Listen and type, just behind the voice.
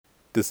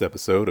This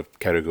episode of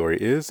Category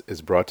is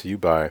brought to you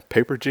by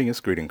Paper Genius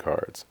Greeting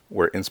Cards,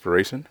 where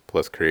inspiration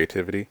plus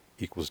creativity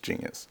equals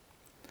genius.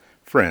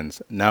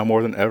 Friends, now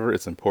more than ever,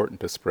 it's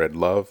important to spread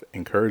love,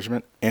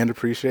 encouragement, and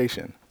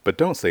appreciation. But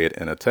don't say it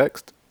in a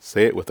text.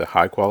 Say it with a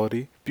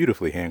high-quality,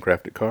 beautifully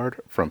handcrafted card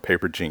from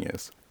Paper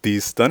Genius.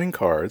 These stunning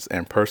cards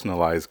and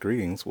personalized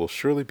greetings will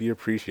surely be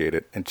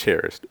appreciated and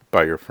cherished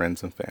by your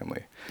friends and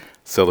family.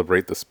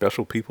 Celebrate the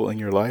special people in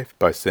your life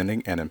by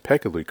sending an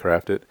impeccably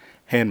crafted,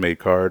 handmade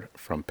card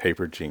from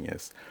Paper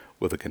Genius.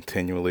 With a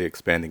continually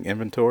expanding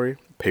inventory,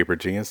 Paper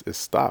Genius is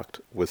stocked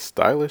with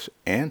stylish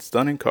and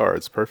stunning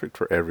cards perfect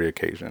for every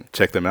occasion.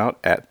 Check them out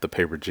at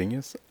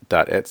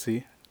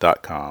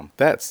thepapergenius.etsy.com.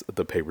 That's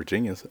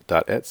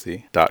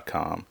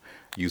thepapergenius.etsy.com.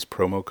 Use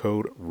promo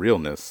code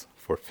REALNESS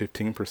for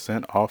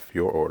 15% off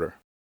your order.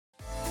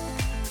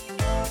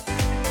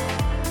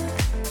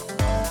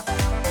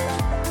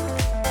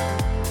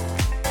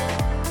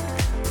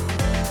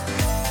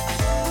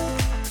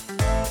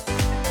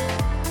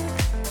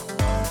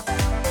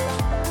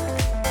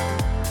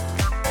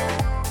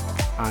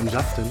 I'm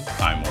Justin.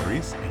 I'm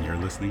Maurice, and you're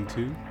listening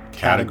to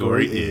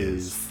Category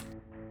Is.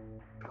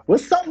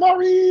 What's up,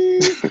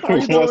 Maurice? How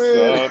you What's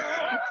doing? up?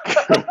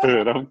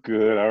 Good. I'm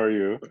good. How are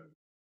you?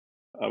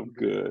 I'm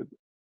good.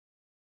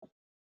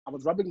 I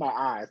was rubbing my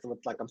eyes, so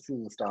it's like I'm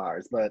seeing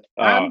stars, but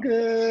Uh, I'm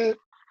good.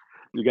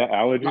 You got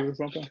allergies or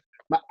something?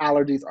 My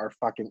allergies are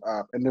fucking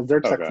up, and the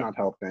Zyrtec's Okay. not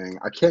helping.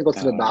 I can't go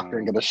to the doctor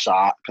and get a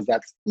shot because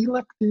that's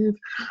elective.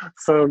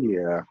 So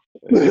yeah.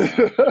 Yeah.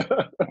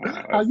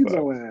 How you sucks.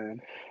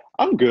 doing?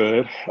 I'm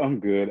good. I'm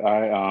good.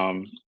 I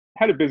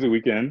had a busy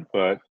weekend,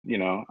 but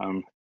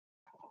I'm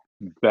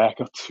back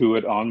up to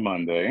it on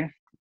Monday.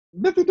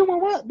 Busy doing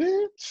what,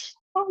 bitch?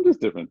 Just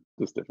different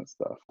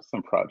stuff,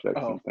 some projects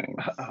Oh, and things.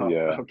 oh,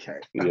 Yeah. okay,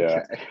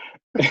 Yeah.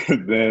 okay.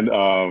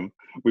 Then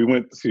we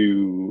went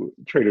to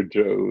Trader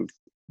Joe's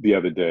the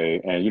other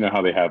day, and you know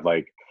how they have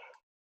like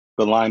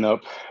the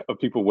lineup of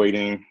people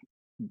waiting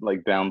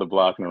like down the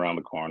block and around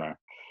the corner.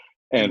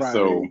 And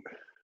so, Right.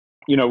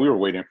 we were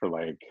waiting for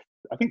like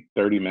I think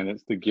 30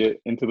 minutes to get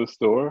into the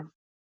store.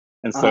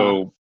 And Uh-huh.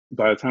 so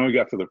by the time we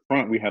got to the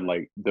front, we had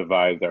like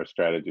devised our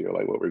strategy or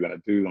like what we're gonna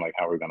do and like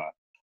how we're gonna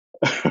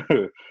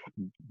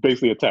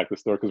basically attack the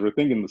store because we're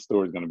thinking the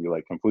store is gonna be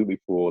like completely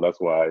full. That's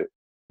why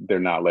they're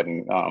not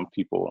letting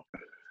people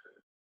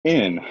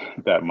in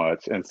that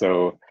much. And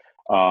so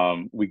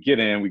we get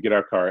in, we get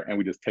our car, and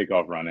we just take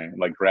off running,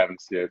 like grabbing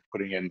shit,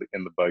 putting it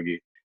in the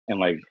buggy, and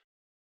like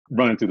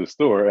running through the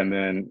store. And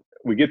then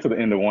we get to the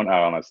end of one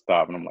aisle, and I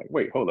stop, and I'm like,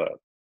 wait, hold up.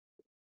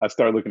 I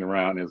start looking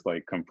around, and it's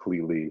like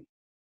completely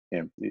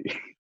empty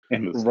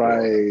in the store.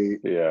 Right.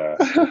 Yeah,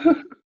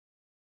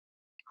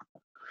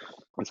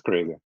 it's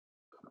crazy.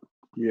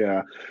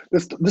 Yeah,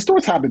 the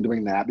stores have been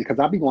doing that because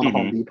I'll be going to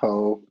Home Mhm.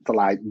 Depot to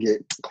like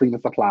get cleaning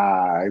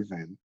supplies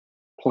and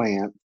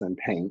plants and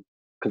paint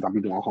because I'll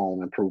be doing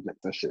home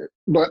improvements and shit.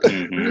 But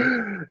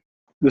Mhm.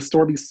 the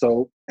store be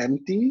so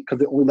empty because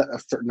they only let a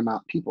certain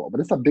amount of people. But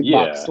it's a big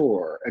box Yeah,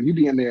 store, and you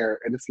be in there,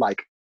 and it's like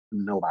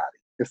nobody.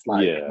 It's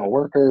like yeah, no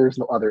workers,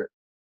 no other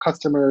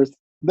customers.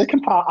 They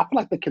can I feel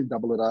like they can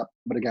double it up,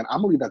 but again, I'm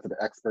gonna leave that to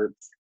the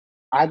experts.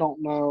 I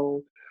don't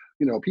know.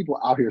 People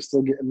out here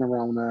still getting the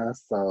Rona,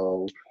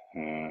 so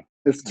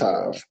it's yeah,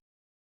 tough.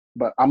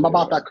 But I'm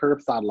about yeah. that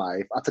curbside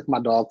life. I took my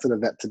dog to the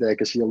vet today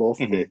because she a little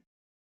Mhm. sick.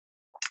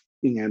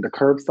 And the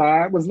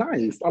curbside was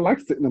nice. I like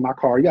sitting in my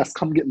car. Yes,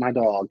 come get my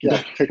dog.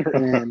 Yes, take her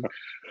in.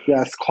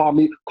 Yes, call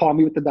me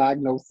with the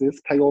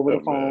diagnosis, pay over the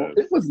Oh phone. man,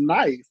 It was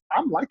nice.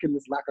 I'm liking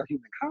this lack of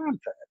human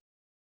contact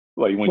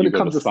like when when you it go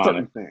to comes to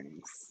certain Sonic,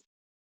 things.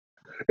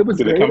 It was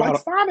do they great, come like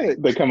out?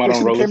 Sonic. They come out And on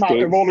she roller came out in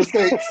skates. roller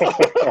skates.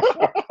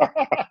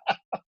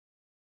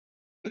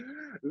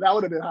 That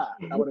would have been hot.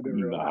 That would have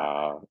been real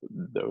hot.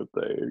 Nah, no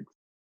thanks.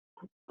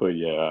 But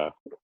yeah,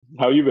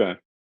 how you been?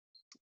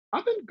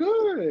 I've been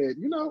good.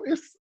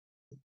 It's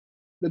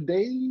the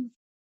days.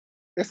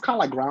 It's kind of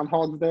like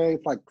Groundhog's Day.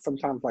 It's like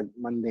sometimes like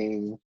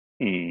mundane.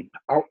 Hmm.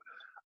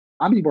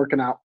 I be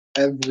working out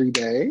every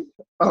day,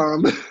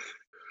 um,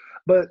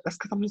 but that's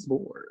because I'm just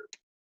bored.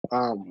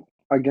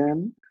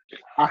 Again,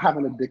 I have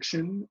an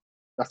addiction.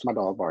 That's my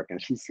dog barking.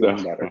 She's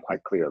feeling better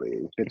quite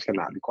clearly. Bitch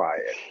cannot be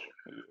quiet.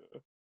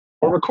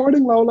 We're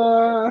recording,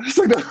 Lola.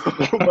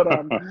 But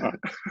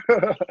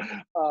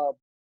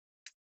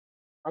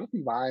I just be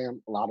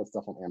buying a lot of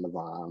stuff on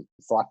Amazon.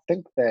 So I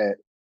think that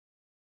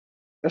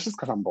that's just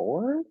because I'm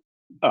bored.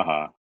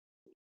 Uh-huh.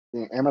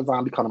 And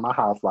Amazon be coming to my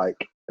house like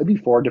it'd be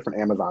 4 different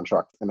Amazon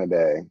trucks in a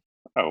day.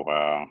 Oh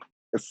wow,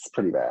 It's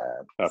pretty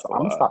bad. that's So a I'm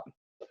gonna lot. stop.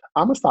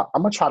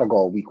 I'm gonna try to go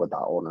a week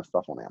without ordering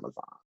stuff on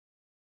Amazon.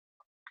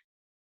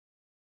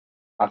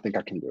 I think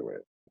I can do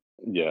it.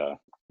 Yeah,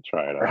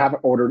 try it I out haven't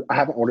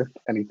ordered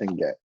anything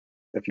yet,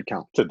 if you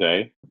count.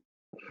 today.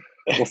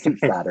 Well, since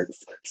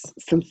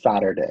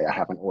Saturday, I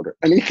haven't ordered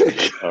anything.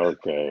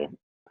 Okay,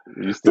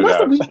 you The still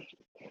rest of got the week,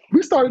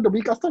 we started the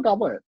week. I still got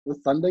what? The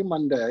Sunday,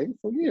 Monday.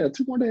 So yeah,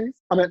 2 more days.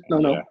 I mean,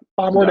 yeah.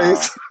 5 more Nah,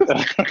 days.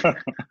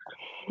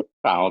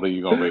 I don't think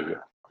you're gonna make it.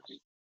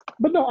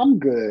 But no, I'm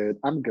good.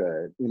 I'm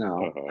good.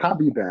 Uh, How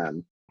have you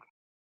been?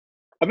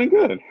 I've been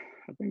good.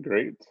 I've been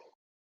great.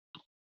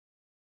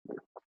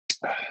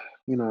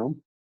 You know,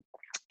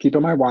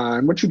 keeping my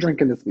wine. What you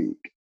drinking this week?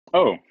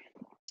 Oh,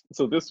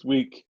 so this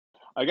week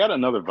I got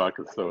another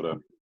vodka soda.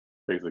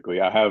 Basically,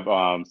 I have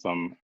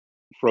some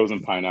frozen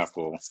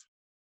pineapple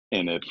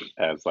in it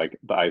as like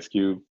the ice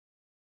cube.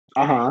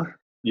 Uh-huh.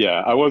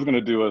 Yeah, I was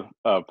gonna do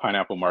a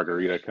pineapple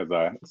margarita because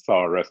I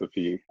saw a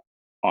recipe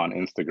on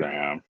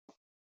Instagram,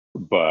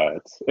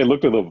 but it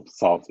looked a little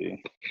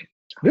salty.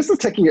 This is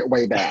taking it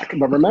way back.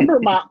 But remember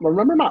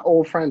my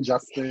old friend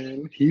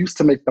Justin? He used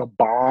to make the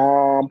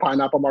bomb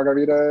pineapple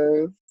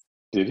margaritas.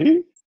 Did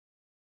he?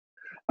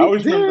 I He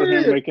always remember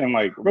him did. making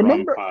like rum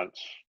Remember? punch.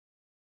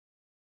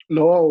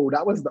 No,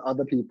 that was the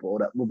other people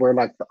that wear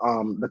like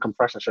the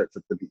compression shirts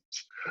at the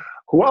beach.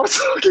 Who I was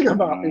talking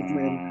about is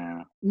when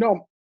Uh,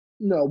 no,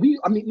 no, me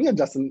and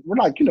Justin, we're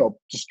like,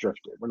 just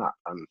drifted. We're not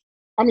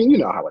I mean, you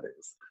know how it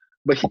is.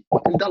 But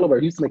in Delaware,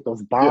 he used to make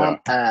those yeah. bomb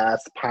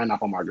ass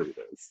pineapple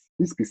margaritas.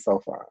 Used to be so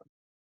fun.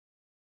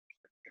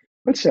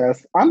 But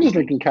yes, I'm just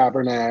drinking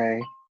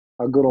Cabernet,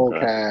 a good old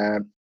Okay.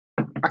 cab.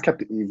 I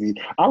kept it easy.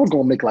 I was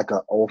gonna make like an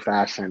old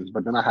fashioned,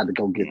 but then I had to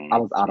go get.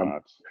 That's too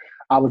much.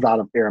 I was out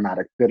of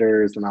aromatic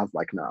bitters, and I was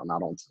like, no,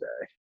 not on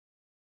today.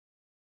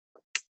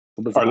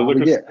 It was Are the all we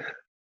liquor get.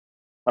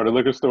 are the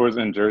liquor stores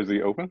in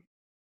Jersey open?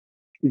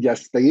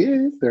 Yes, they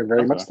is. They're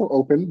very much Okay. so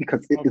open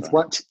because it is Okay.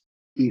 what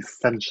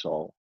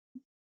essential.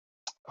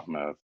 Oh,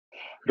 man.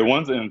 The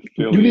ones in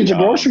You need Philly, your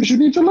groceries. You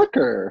need your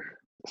liquor.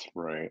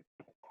 right.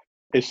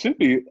 It should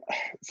be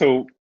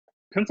so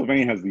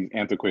Pennsylvania has these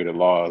antiquated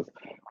laws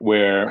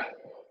where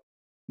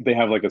they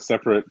have like a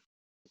separate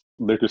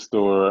liquor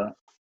store.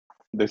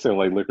 They sell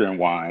like liquor and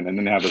wine, and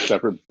then they have a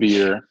separate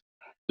beer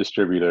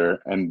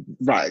distributor. And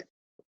Right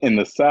in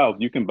the South,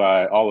 you can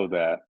buy all of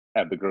that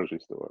at the grocery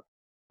store.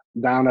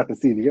 down at the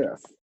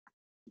CVS.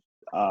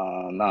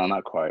 No,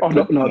 not quite. Oh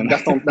no, But no, in,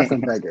 that's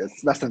in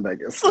Vegas. That's in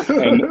Vegas.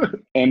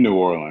 and New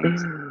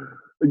Orleans.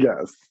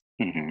 Yes.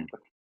 Hmm.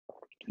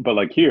 But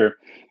like here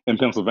in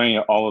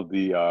Pennsylvania, all of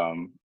the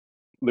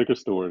liquor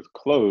stores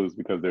closed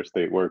because they're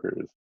state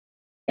workers.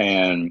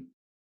 And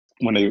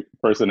when they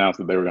first announced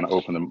that they were going to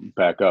open them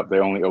back up, they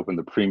only opened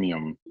the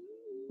premium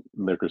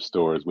liquor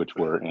stores, which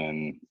were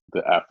in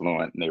the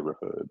affluent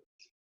neighborhood.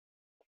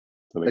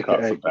 So they caught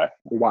AKA some back,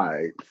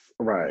 white.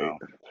 Right.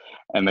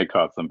 and they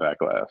caught some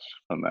backlash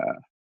from that.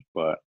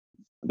 But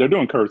they're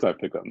doing curbside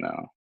pickup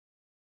now.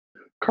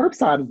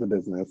 Curbside is the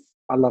business.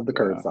 I love the Yeah,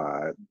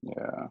 curbside.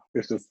 yeah.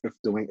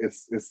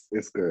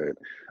 It's good.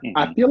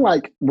 I Hmm. feel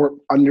like we're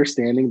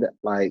understanding that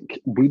like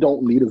we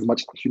don't need as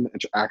much human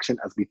interaction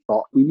as we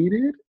thought we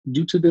needed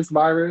due to this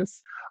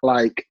virus.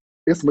 Like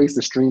it's ways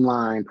to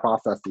streamline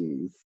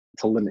processes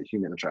to limit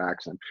human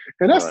interaction.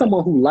 And as Right.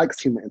 someone who likes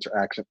human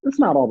interaction, it's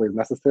not always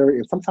necessary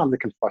and sometimes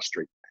it can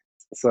frustrate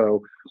things.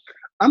 So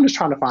I'm just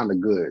trying to find the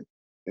good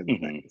in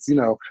Hmm. things,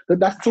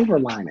 that's silver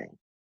lining.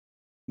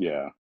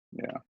 Yeah,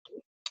 yeah.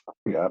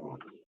 Yep.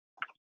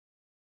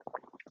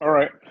 All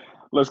right.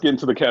 Let's get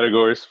into the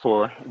categories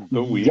for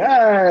the week.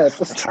 Yes,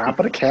 it's time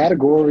for the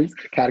categories.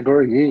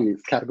 Category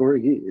is.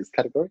 Category is.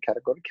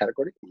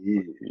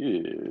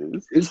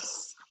 Yes.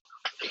 It's,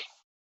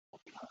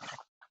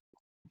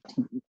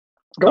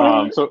 go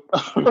ahead. So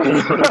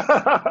first,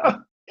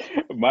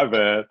 my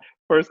bad.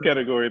 First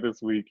category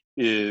this week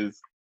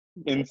is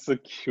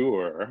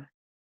Insecure,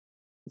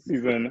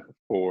 season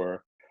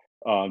 4.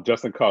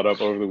 Justin caught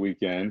up over the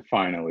weekend,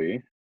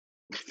 finally.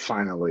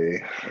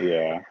 Finally,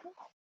 Yeah.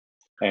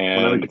 we'll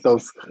never And get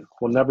those.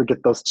 We'll never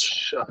get those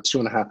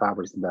 2.5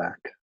 hours back.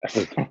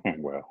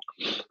 well,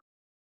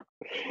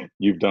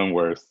 you've done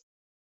worse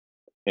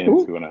in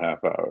Ooh.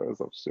 2.5 hours,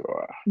 I'm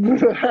sure.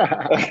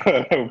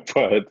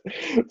 But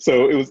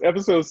so it was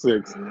episode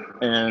 6,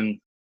 and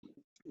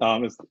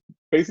it's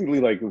basically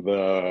like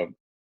the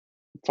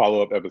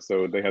follow-up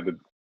episode. They had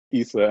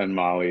Issa and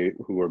Molly,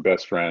 who were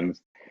best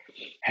friends,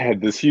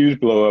 had this huge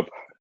blow-up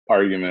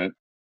argument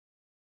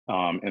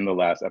in the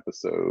last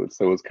episode.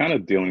 So it's kind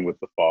of dealing with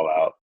the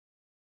fallout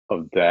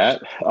of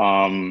that.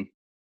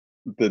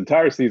 The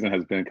entire season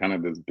has been kind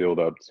of this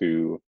build-up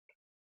to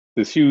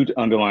this huge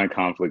underlying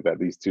conflict that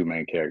these two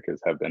main characters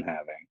have been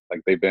having.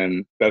 Like they've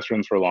been best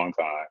friends for a long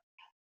time.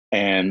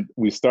 And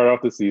we start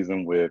off the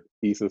season with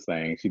Issa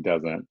saying she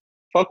doesn't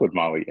fuck with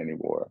Molly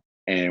anymore.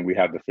 And we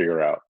have to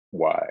figure out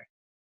why.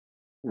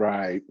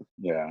 Right.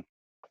 Yeah.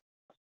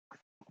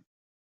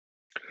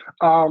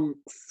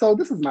 So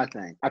this is my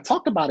thing. I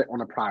talked about it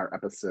on a prior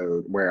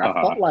episode where I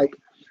Uh-huh. felt like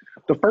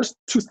the first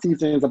 2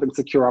 seasons of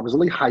Insecure, I was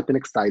really hyped and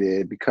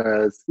excited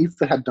because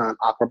Issa had done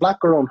Aqua Black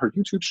Girl on her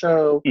YouTube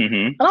show, Mm-hmm.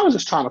 and I was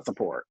just trying to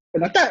support.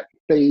 And at that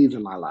phase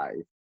in my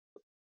life,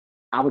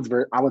 I was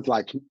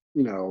like,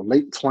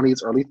 late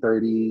 20s, early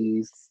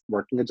 30s,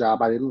 working a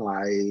job I didn't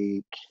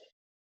like.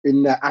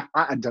 In that,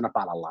 I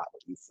identified a lot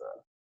with Issa.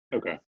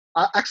 Okay.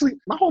 Actually,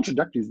 my whole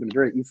trajectory has been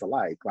very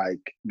Issa-like. Like,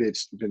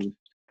 bitch, been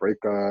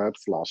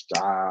breakups, lost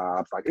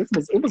jobs. Like, it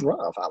was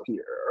rough out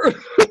here.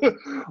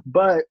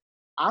 But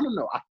I don't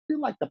know. I feel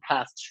like the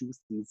past 2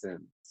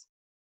 seasons,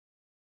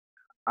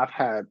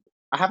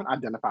 I haven't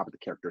identified with the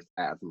characters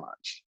as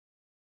much.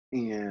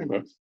 And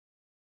Okay.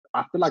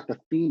 I feel like the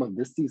theme of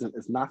this season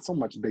is not so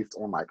much based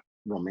on like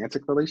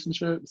romantic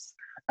relationships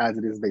as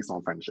it is based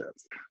on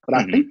friendships. But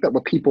I Hmm. think that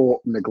what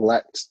people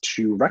neglect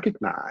to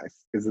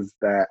recognize is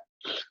that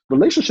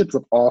relationships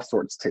of all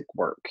sorts take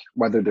work,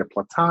 whether they're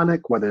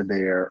platonic, whether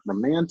they're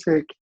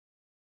romantic,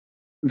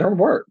 they're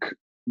work.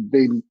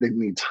 They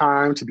need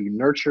time to be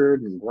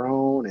nurtured and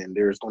grown, and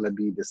there's going to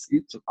be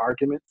disputes and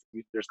arguments.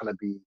 There's going to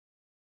be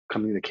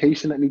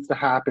communication that needs to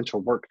happen to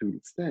work through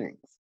these things.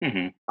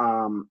 Hmm.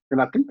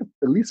 And I think that,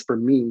 at least for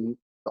me,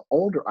 the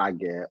older I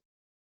get,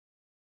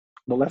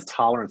 the less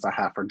tolerance I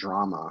have for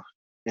drama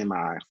in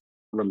my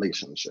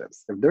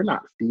relationships. If they're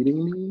not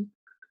feeding me,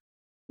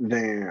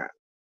 then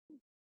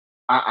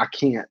I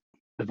can't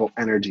devote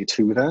energy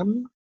to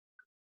them.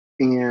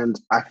 And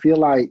I feel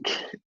like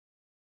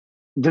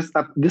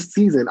this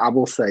season, I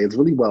will say, is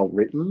really well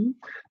written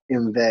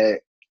in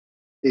that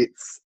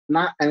it's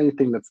not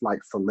anything that's like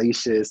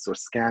salacious or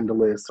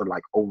scandalous or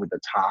like over the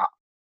top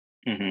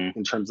Hmm.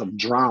 in terms of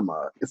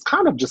drama. It's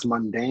kind of just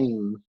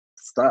mundane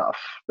stuff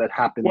that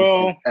happens in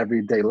Well,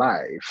 everyday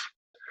life.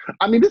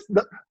 I mean,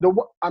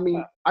 I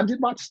mean, I did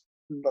watch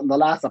the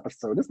last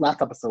episode. This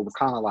last episode was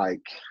kind of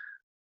like,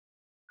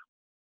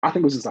 I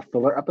think it was just a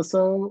filler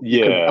episode because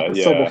the yeah,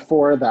 episode yeah.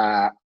 before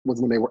that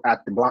was when they were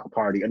at the block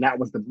party, and that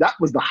was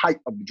the height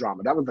of the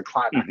drama. That was the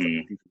climax of the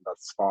Hmm. season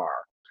thus far.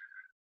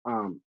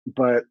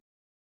 But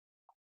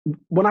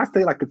when I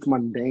say like it's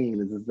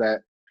mundane, is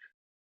that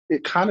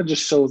it kind of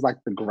just shows like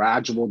the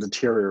gradual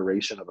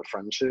deterioration of a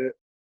friendship.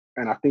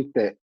 And I think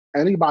that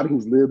anybody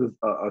who's lived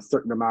a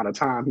certain amount of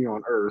time here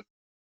on Earth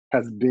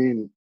has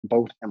been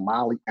both in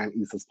Molly and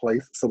Issa's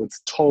place. So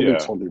it's totally, Yeah,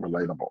 totally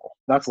relatable.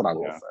 That's what I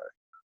will yeah, say.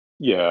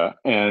 yeah.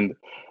 And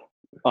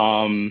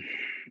um,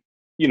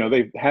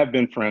 they have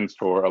been friends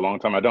for a long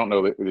time. I don't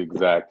know the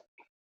exact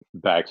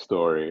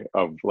backstory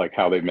of like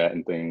how they met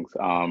and things.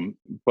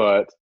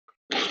 But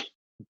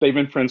they've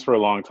been friends for a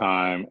long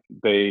time.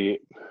 They,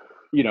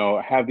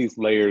 have these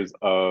layers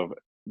of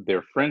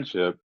their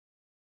friendship.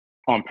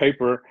 On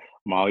paper,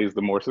 Molly is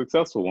the more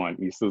successful one.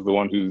 Issa's the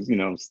one who's,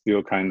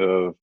 still kind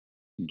of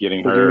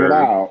getting Figuring it her,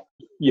 out.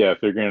 yeah,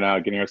 figuring it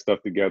out, getting her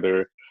stuff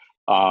together.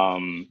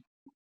 Um,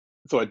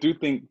 so I do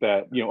think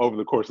that, over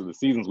the course of the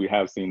seasons, we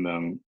have seen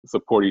them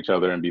support each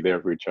other and be there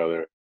for each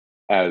other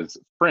as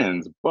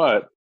friends.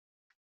 But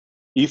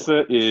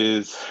Issa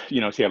is,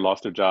 she had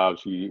lost her job.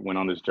 She went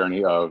on this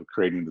journey of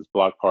creating this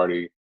block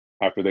party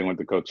after they went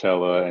to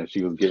Coachella, and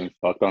she was getting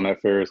fucked on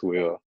that Ferris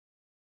wheel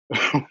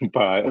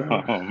by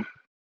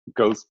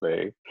Ghost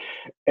Bay.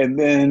 And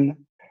then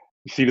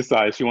she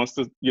decides she wants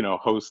to,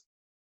 host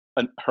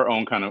her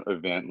own kind of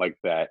event like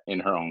that in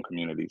her own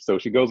community. So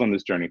she goes on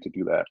this journey to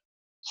do that.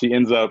 She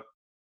ends up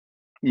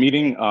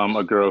meeting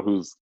a girl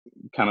who's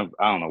kind of,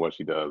 I don't know what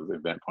she does,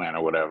 event plan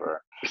or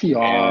whatever.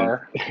 And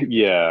PR.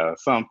 yeah,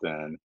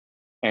 something.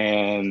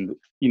 And,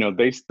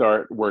 they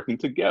start working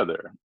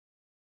together,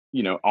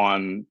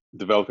 on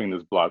developing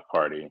this block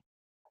party.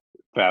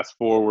 Fast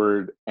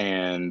forward,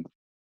 and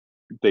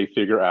they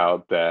figure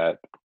out that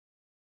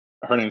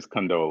her name's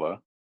Condola.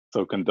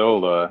 So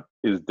Condola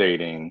is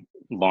dating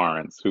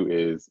Lawrence, who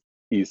is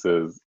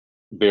Issa's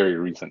very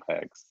recent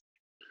ex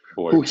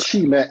Who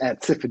she boyfriend. met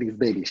at Tiffany's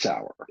baby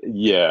shower.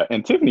 Yeah,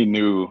 and Tiffany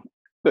knew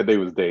that they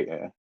was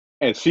dating,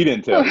 and she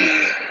didn't tell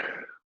Issa.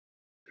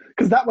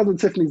 Because that wasn't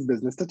Tiffany's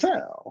business to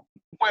tell.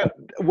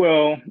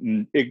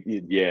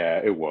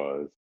 Yeah, it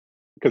was,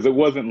 because it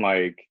wasn't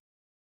like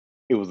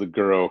it was a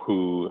girl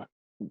who,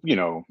 you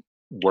know,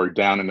 worked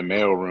down in the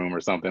mailroom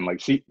or something.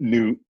 Like she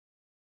knew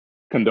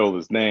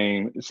Condola's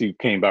name. She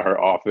came by her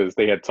office.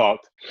 They had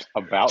talked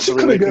about the She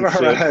could have given her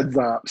a relationship. heads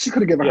up. She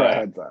could have given her a Yeah.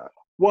 heads up.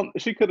 Well,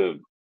 she could have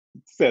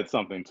said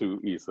something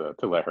to Issa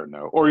to let her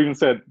know, or even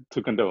said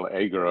to Condola,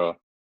 "Hey, girl,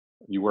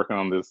 you working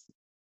on this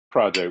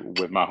project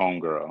with my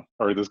homegirl,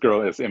 or this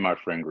girl is in my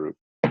friend group."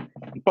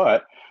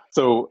 But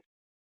so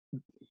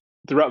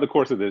throughout the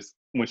course of this,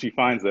 when she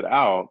finds it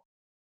out,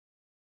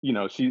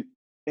 she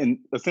and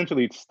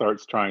essentially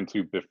starts trying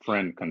to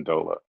befriend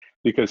Condola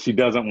because she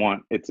doesn't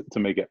want it to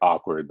make it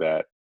awkward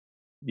that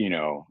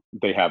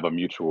they have a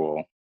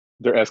mutual.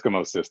 They're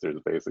Eskimo sisters,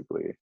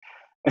 basically.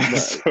 Right.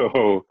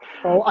 So,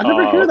 Oh, I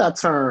never uh, hear that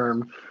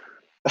term.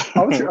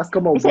 I would say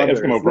Eskimo let's say brothers.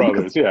 Eskimo Maybe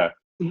because, brothers. Yeah,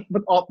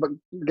 but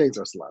gays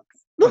are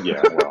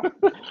yeah. sluts.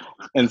 Well,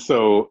 and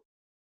so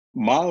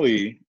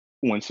Molly,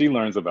 when she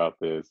learns about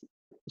this,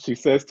 she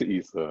says to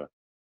Issa,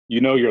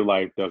 your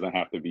life doesn't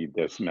have to be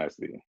this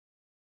messy."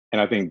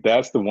 And I think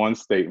that's the one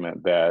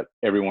statement that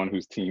everyone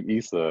who's Team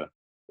Issa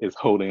is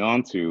holding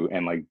on to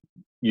and like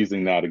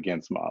using that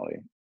against Molly,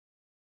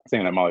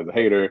 saying that Molly's a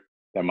hater,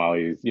 that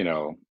Molly's,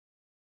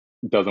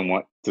 doesn't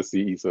want to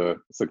see Issa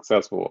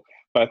successful.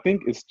 But I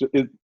think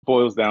it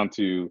boils down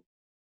to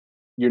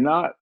you're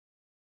not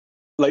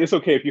like, it's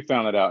okay if you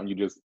found it out and you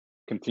just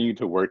continue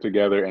to work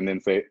together and then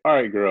say, all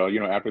right, girl,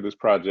 after this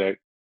project,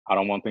 I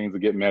don't want things to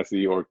get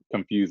messy or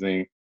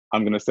confusing.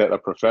 I'm going to set a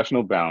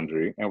professional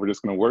boundary and we're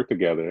just going to work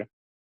together.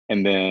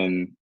 And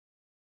then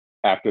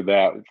after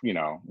that,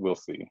 we'll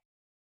see.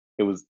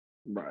 It was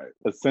Right.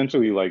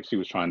 essentially like she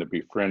was trying to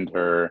befriend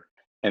her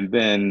and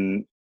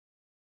then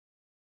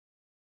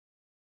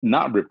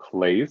not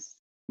replace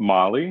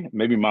Molly.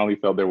 Maybe Molly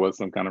felt there was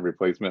some kind of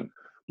replacement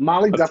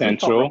Molly definitely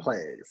felt potential.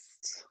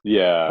 replaced. But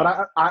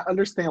Yeah. I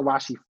understand why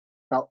she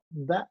felt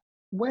that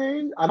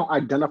way. I don't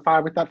identify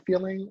with that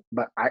feeling,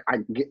 but I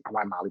get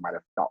why Molly might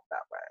have felt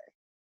that way.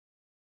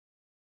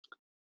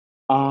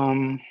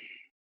 Um,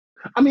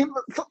 I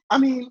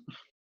mean,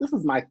 this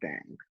is my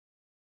thing.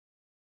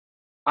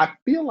 I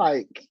feel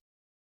like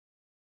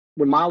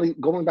when Molly,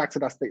 going back to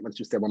that statement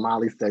you said, when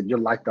Molly said, "Your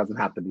life doesn't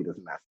have to be this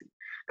messy,"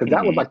 because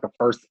that was mhm. like the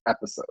first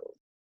episode.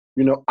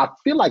 I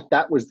feel like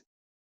that was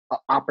an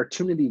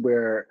opportunity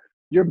where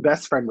your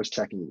best friend was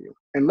checking you.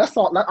 And I'm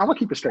gonna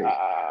keep it straight.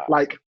 uh,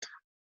 Like,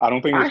 I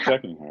don't think it I, was ha-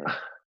 checking her.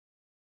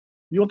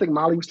 you don't think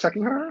Molly was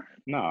checking her?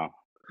 No.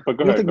 But go You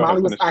don't ahead, think go ahead,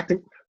 Molly was finish.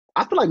 acting?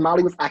 I feel like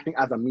Molly was acting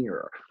as a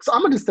mirror. So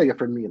I'm gonna just say it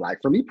for me. Like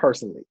for me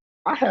personally,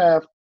 I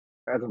have,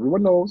 as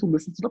everyone knows who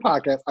listens to the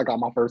podcast, I got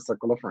my first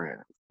circle of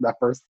friends. That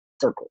first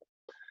circle.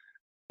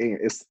 And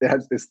it's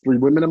three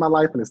women in my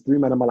life and it's three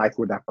men in my life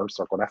with that first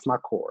circle. That's my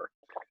core.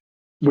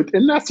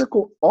 Within that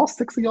circle, all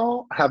six of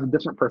y'all have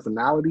different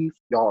personalities.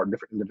 Y'all are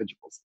different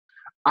individuals.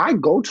 I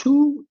go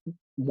to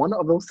one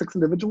of those six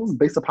individuals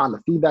based upon the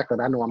feedback that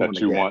I know I'm going That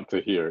to you get, want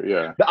to hear.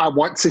 Yeah. that I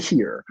want to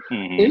hear. Hmm.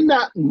 In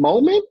that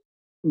moment,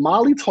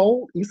 Molly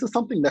told Issa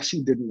something that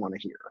she didn't want to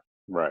hear.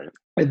 Right.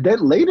 And then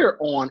later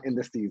on in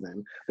the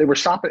season, they were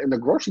shopping in the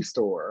grocery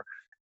store.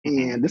 Hmm.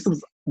 And this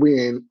was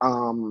when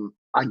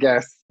I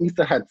guess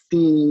Issa had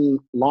seen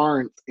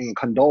Lawrence and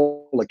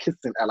Condola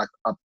kissing at like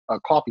a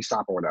coffee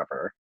shop or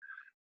whatever.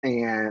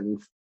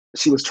 And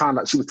she was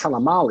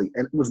telling Molly,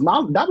 and it was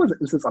Molly, that was an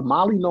instance of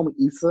Molly knowing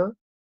Issa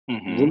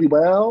Hmm. really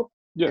well,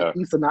 and Yeah.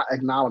 Issa not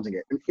acknowledging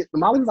it. And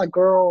Molly was like,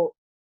 "Girl,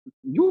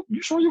 you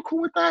sure you're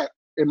cool with that?"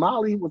 And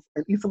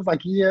Issa was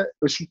like, "Yeah,"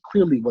 but she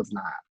clearly was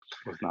not.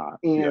 Was not.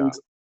 And Yeah.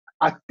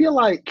 I feel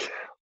like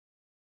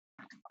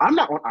I'm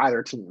not on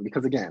either team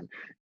because again,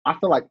 I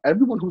feel like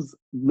everyone who's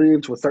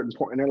lived to a certain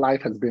point in their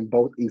life has been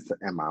both Issa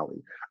and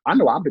Molly. I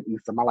know I've been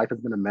Issa. My life has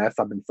been a mess.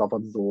 I've been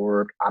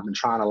self-absorbed. I've been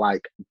trying to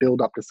like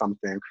build up to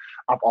something.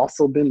 I've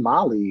also been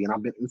Molly and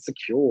I've been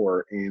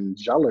insecure and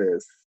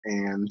jealous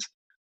and,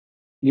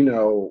 you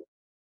know,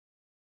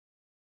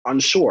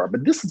 unsure.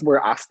 But this is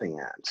where I stand.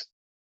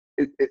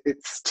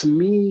 It's to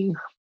me,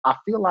 I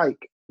feel like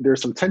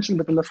there's some tension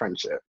within the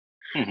friendship.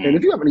 And Hmm.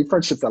 if you have any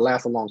friendships that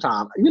last a long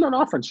time,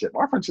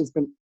 our friendship's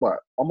been what,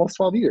 almost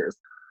 12 years.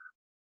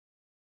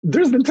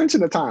 There's been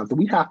tension at times that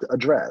we have to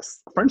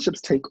address.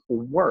 Friendships take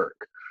work.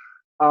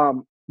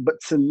 But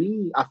to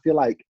me, I feel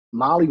like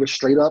Molly was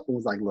straight up and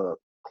was like, look,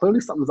 clearly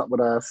something's up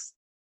with us.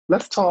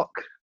 Let's talk,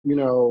 you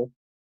know,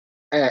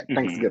 at Hmm.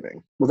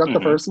 Thanksgiving. Was that the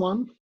Hmm. first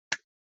one?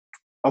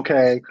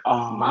 Okay.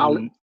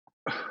 Molly,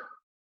 Um,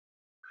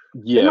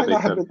 it yeah, might they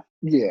not have said.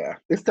 been, yeah.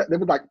 It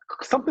was like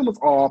something was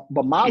off,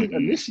 but Molly Hmm.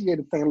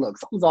 initiated saying, look,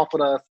 something's off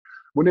with us.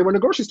 When they were in the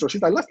grocery store,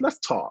 she's like, let's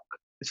talk.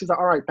 And she's like,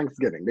 all right,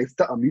 Thanksgiving. They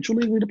set a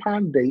mutually agreed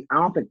upon date. I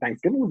don't think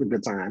Thanksgiving was a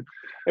good time.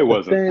 It But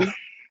wasn't. then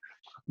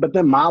but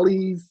then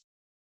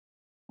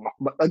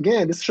but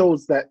again, this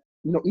shows that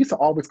Issa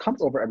always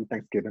comes over every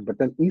Thanksgiving. But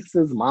then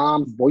Issa's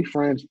mom's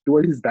boyfriend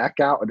threw his back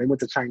out, and they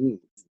went to Chinese.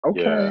 Yeah.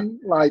 Okay,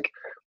 like,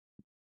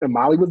 and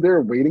Molly was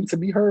there waiting to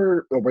be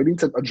heard or waiting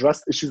to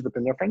address issues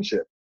within their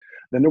friendship.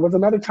 Then there was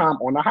another time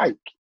on a hike,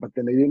 but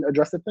then they didn't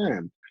address it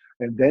then.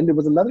 And then there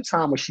was another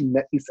time when she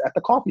met Issa at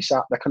the coffee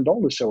shop that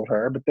Condola showed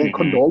her, but then Hmm.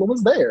 Condola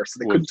was there, so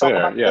they couldn't Was talk there.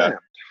 about it Yeah. then.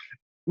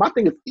 My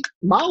thing is,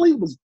 Molly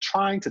was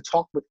trying to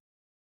talk with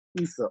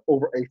Issa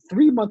over a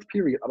 3-month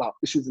period about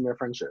issues in their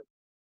friendship.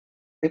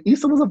 And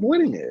Issa was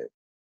avoiding it.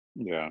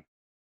 Yeah.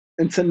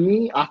 And to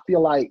me, I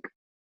feel like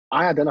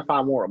I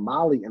identify more with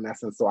Molly in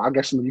essence. So I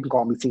guess you can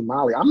call me Team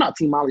Molly. I'm not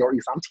Team Molly or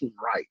Issa. I'm Team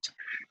Right.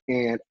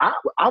 And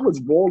I was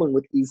rolling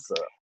with Issa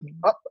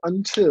up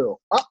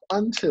until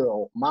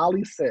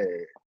Molly said,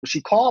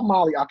 she called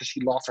Molly after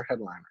she lost her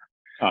headliner.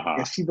 Uh-huh.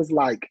 And she was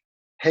like,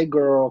 "Hey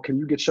girl, can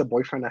you get your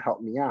boyfriend to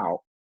help me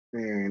out?"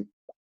 And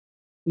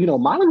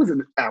Molly was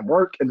at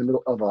work in the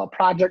middle of a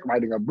project,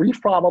 writing a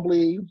brief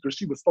probably, but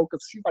she was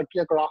focused. She's like,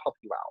 "Yeah, girl, I'll help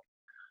you out,"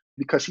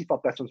 because she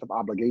felt that sense of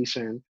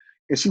obligation.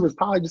 And she was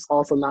probably just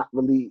also not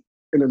really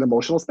in an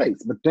emotional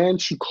space. But then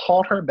she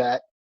called her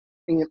back,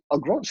 and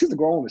she's a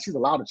grown woman. She's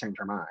allowed to change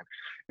her mind.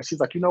 And she's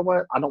like, "You know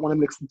what? I don't want to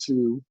mix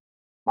into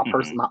my Hmm.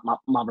 person,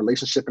 my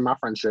relationship and my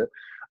friendship.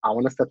 I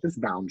want to set this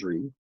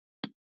boundary.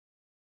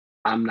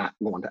 I'm not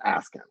going to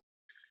ask him."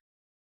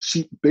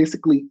 She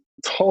basically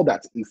told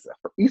that to Issa.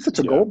 For Issa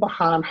to Yeah. go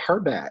behind her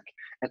back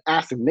and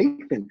ask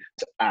Nathan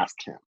to ask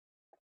him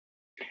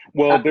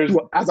Well,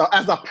 as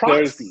a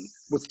proxy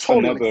there's was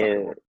totally another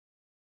unacceptable.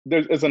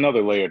 there's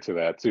another layer to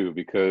that too,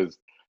 because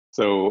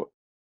so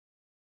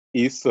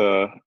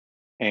Issa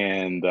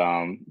and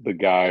the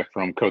guy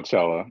from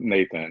Coachella,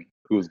 Nathan,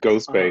 who's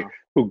Ghost Bay, Uh-huh.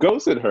 who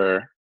ghosted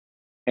her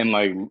and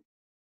like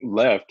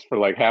left for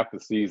like half the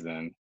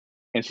season,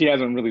 and she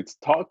hasn't really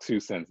talked to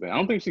since then. I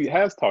don't think she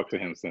has talked to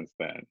him since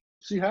then.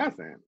 She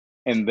hasn't.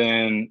 And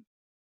then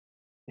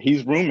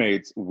he's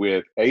roommates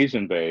with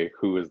Asian Bay,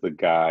 who is the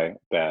guy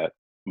that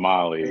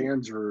Molly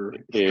Andrew.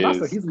 Can I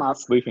say is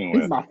sleeping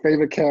he's with. my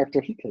favorite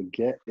character. He can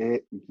get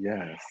it.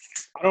 Yes.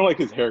 I don't like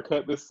his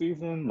haircut this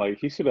season. Like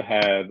he should have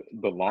had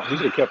he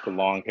should have kept the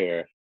long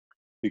hair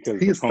because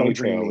He the is so ponytail was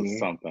dreamy.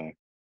 something.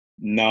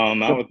 No,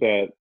 not The- with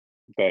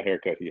that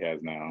haircut he has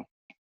now.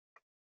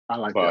 I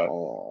like that But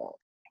all.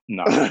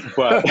 no.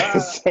 But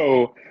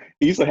so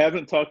Issa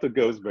hasn't talked to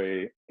Ghost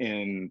Bay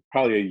in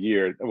probably a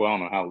year. Well, I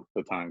don't know how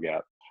the time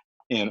gap.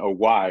 In a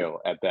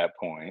while at that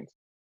point.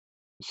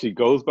 She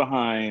goes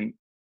behind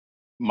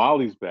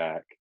Molly's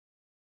back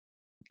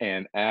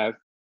and asks,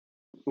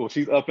 well,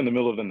 she's up in the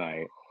middle of the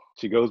night.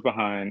 She goes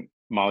behind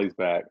Molly's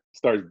back,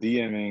 starts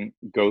DMing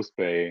Ghost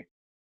Bay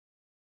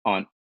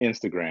on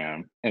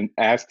Instagram, and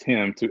asked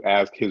him to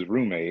ask his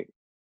roommate,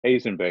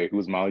 Asian Bay, who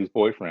was Molly's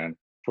boyfriend,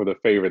 for the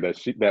favor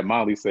that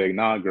Molly said,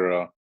 nah,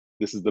 girl,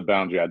 this is the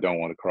boundary I don't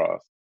want to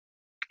cross.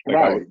 Like,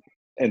 right.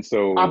 And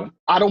so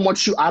I don't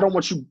want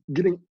you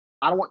getting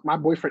I don't want my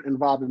boyfriend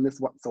involved in this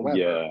whatsoever.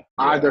 yeah.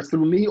 Either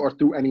through me or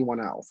through anyone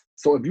else.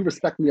 So if you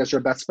respect me as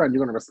your best friend,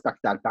 you're gonna respect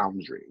that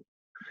boundary.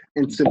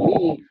 And to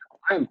me,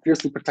 I am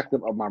fiercely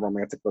protective of my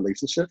romantic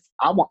relationships.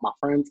 I want my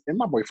friends and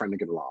my boyfriend to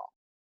get along.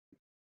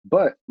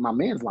 But my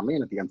man's my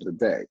man at the end of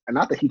the day. And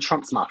not that he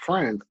trumps my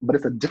friends, but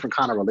it's a different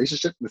kind of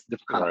relationship, it's a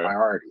different kind of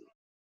priority.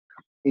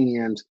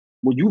 And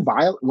when you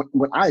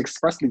when I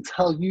expressly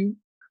tell you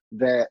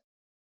that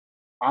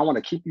I want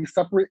to keep you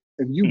separate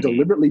and you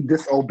deliberately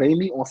disobey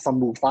me on some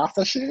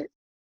Mufasa shit,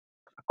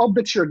 oh,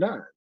 bitch, you're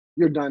done.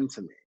 You're done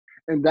to me.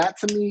 And that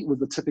to me was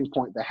the tipping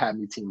point that had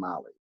me Team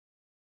Molly.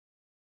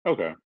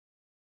 Okay.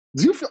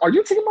 Are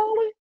you Team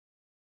Molly?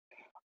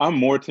 I'm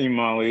more Team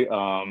Molly.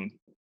 I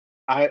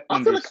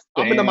feel like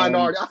I'm in the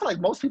minority. I feel like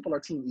most people are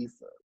Team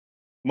Issa.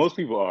 Most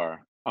people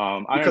are. I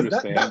because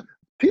understand.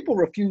 People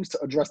refuse to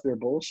address their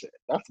bullshit.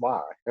 That's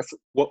why.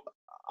 Well,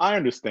 I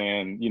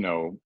understand,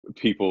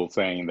 people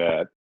saying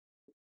that,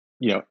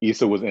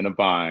 Issa was in a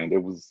bind.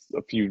 It was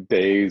a few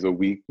days, a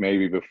week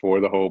maybe before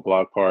the whole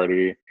block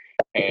party.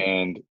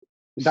 And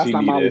that's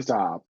not Molly's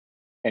job.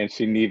 And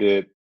she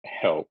needed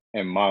help.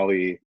 And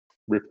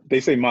they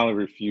say Molly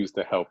refused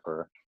to help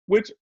her,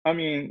 which, I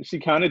mean, she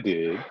kind of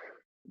did,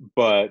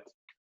 but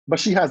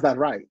she has that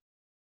right.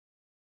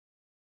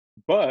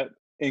 But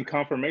in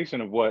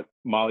confirmation of what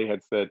Molly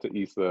had said to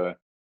Issa,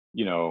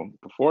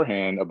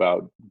 beforehand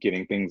about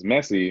getting things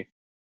messy,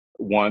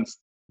 once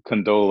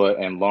Condola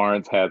and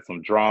Lawrence had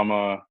some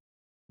drama,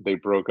 they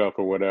broke up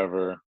or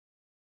whatever,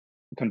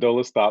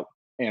 Condola stopped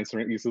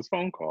answering Issa's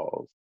phone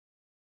calls.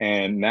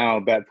 And now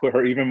that put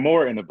her even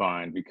more in a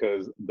bind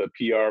because the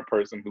PR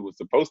person who was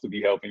supposed to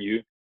be helping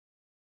you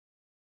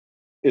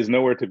is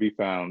nowhere to be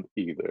found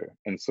either.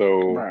 And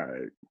so,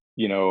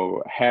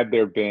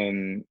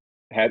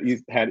 had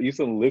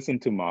Issa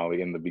listened to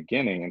Molly in the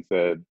beginning and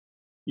said,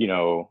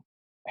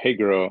 hey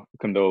girl,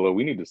 Condola,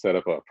 we need to set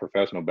up a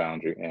professional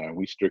boundary and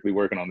we strictly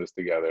working on this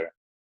together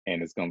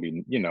and it's going to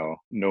be,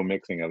 no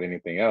mixing of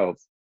anything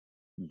else,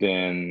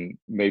 then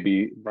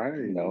maybe,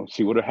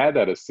 she would have had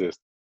that assist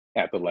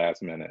at the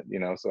last minute,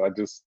 So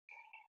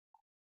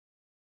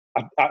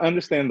I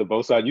understand the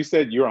both sides. You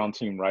said you're on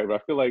team right, but I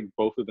feel like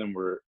both of them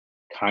were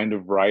kind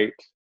of right.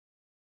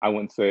 I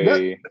wouldn't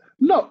say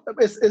no,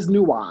 it's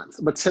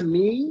nuanced, but to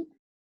me,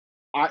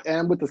 I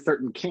am with a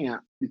certain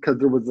camp because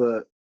there was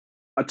a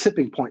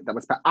tipping point that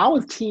was passed. I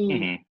was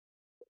team.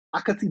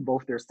 I could see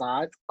both their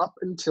sides up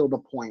until the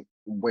point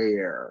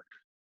where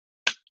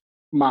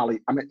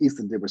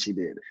Issa did what she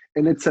did,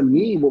 and then to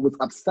me, what was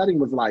upsetting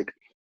was like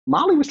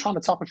Molly was trying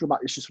to talk with you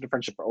about issues with the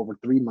friendship for over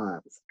 3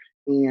 months,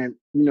 and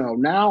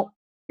now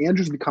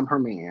Andrew's become her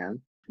man.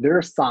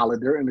 They're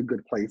solid. They're in a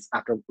good place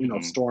after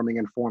storming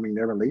and forming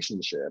their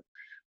relationship.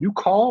 You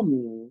call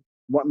me,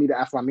 want me to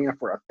ask my man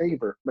for a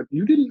favor, but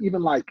you didn't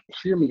even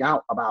hear me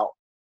out about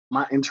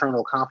my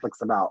internal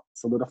conflicts about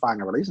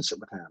solidifying a relationship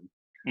with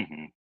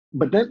him.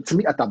 But then to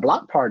me at the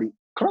block party,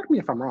 correct me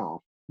if I'm wrong,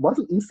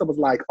 wasn't Issa was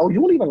like, oh, you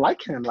don't even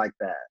like him like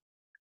that.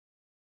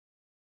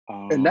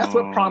 And that's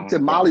what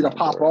prompted Molly to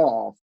pop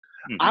off.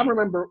 I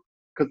remember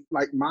because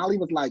Molly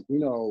was like, it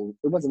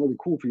wasn't really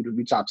cool for you to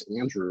reach out to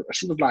Andrew.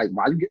 She was like,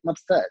 why are you getting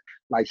upset?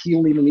 Like he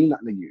don't even mean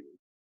nothing to you.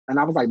 And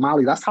I was like,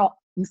 Molly, that's how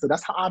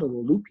out of the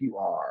loop you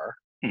are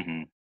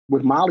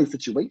with Molly's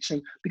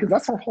situation, because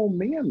that's her whole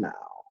man now.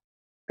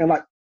 And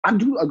I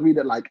do agree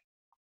that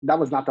that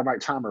was not the right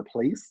time or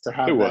place to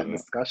have that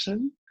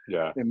discussion.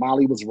 Yeah. And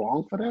Molly was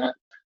wrong for that.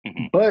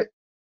 But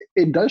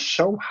it does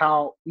show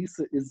how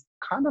Issa is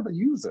kind of a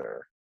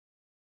user.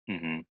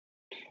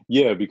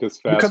 Yeah, because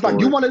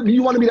you wanted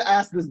me to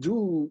ask this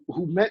dude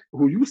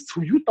who you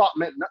thought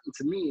meant nothing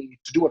to me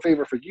to do a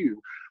favor for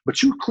you,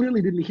 but you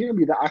clearly didn't hear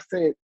me that I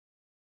said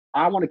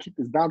I want to keep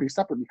this boundary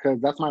separate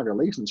because that's my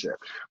relationship.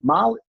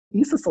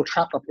 Issa's so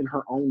trapped up in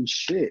her own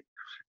shit.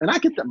 And I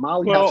get that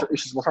Molly has her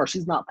issues with her.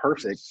 She's not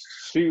perfect.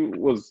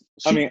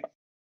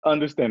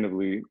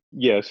 Understandably,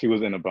 yeah, she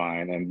was in a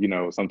bind.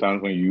 And,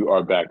 sometimes when you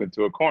are backed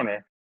into a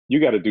corner, you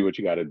got to do what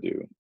you got to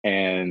do.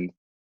 And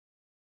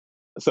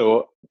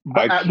So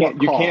I But at what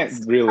can't. You can't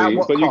cost? At really.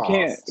 what But you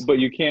can't. cost? But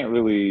you can't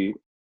really.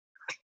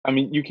 I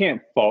mean, you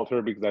can't fault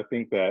her because I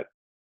think that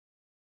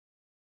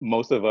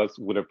most of us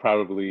would have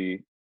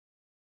probably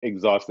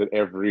exhausted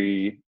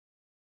every,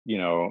 you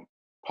know,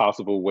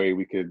 possible way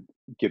we could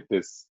get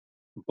this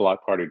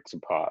block party to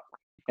pop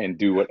and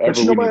do But whatever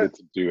you know we what? needed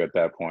to do at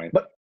that point.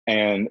 But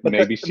And but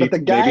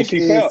the gag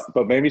is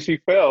maybe she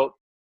felt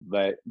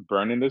that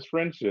burning this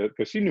friendship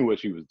because she knew what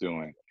she was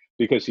doing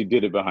because she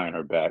did it behind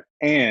her back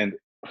and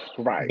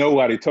right.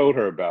 nobody told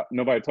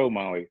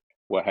Molly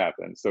what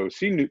happened. So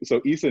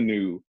Issa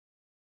knew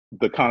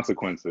the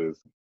consequences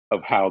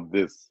of how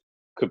this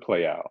could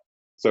play out.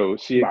 So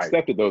she Right.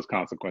 accepted those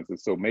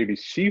consequences. So maybe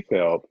she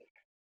felt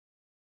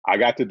I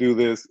got to do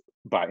this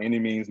by any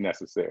means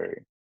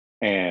necessary.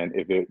 And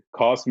if it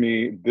costs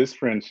me this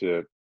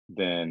friendship,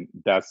 then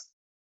that's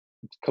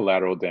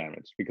collateral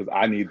damage because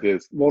I need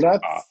this Well, to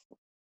pop.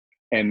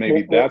 And well,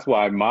 maybe well, that's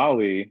why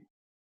Molly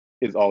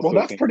is well, also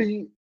that's thinking,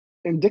 pretty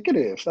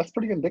indicative. That's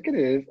pretty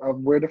indicative of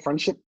where the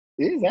friendship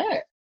is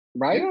at,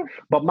 right? yeah,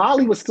 But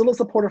Molly was still a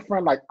supportive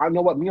friend. Like, I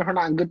know what, me and her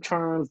not in good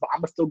terms, but I'm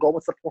gonna still go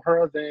and support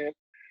her event.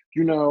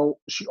 You know,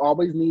 she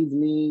always needs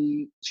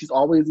me. She's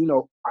always,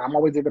 I'm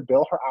always there to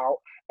bail her out.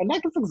 And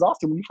that gets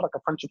exhausting when you feel like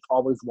a friendship's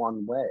always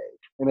one way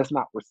and it's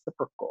not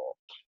reciprocal.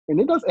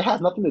 And it has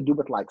nothing to do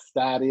with like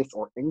status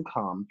or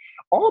income.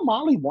 All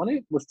Molly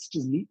wanted was to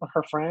just meet with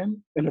her friend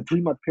in a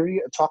 3-month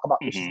period and talk about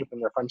issues mm-hmm, within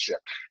their friendship.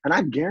 And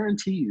I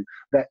guarantee you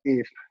that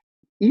if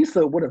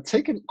Issa would have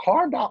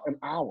carved out an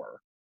hour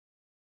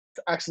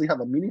to actually have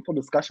a meaningful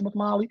discussion with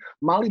Molly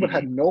would mm-hmm,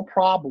 have no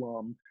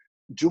problem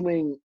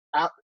doing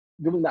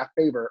doing that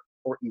favor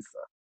for Issa.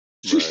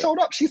 She right, showed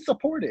up, she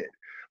supported,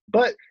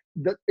 but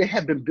it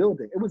had been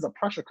building. It was a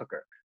pressure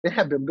cooker. It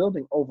had been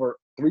building over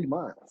 3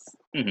 months.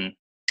 mm-hmm,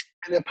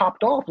 And it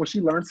popped off when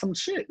she learned some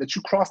shit that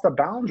you crossed a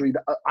boundary.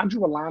 I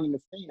drew a line in the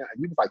sand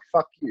and you was like,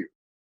 fuck you.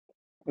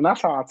 And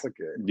that's how I took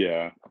it.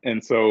 yeah.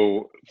 And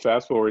so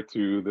fast forward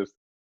to this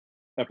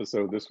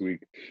episode this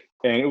week,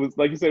 and it was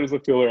like you said, it was a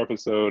filler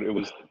episode. It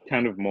was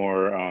kind of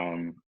more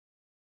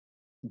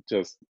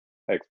just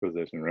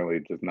exposition, really,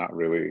 just not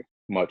really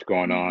much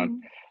going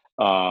on.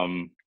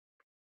 Um,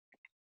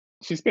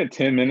 she spent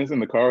 10 minutes in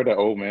the car with that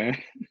old man,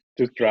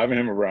 just driving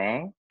him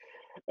around.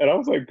 And I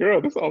was like,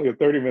 girl, this is only a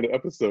 30-minute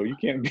episode. You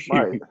can't be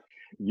Right.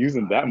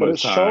 using that But it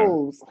much time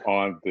shows,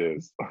 on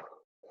this.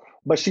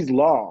 but she's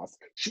lost.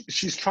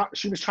 She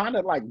was trying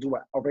to like do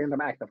a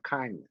random act of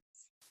kindness.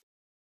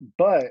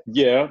 But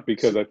Yeah,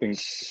 because she, I think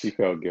she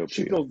felt she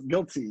guilty feels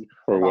guilty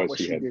for about what what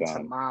she she had did to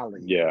done.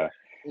 Molly. Yeah.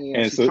 And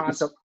And she's so, trying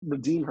to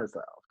redeem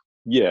herself.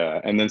 yeah.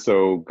 And then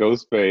so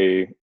Ghost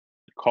Bay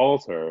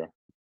calls her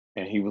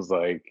and he was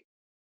like,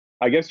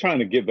 I guess trying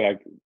to get back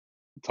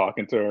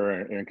talking to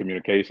her in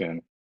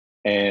communication.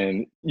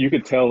 And you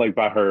could tell like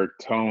by her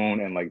tone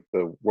and like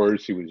the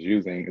words she was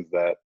using is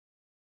that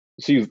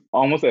she was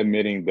almost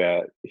admitting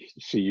that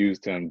she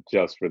used him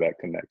just for that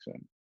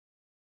connection.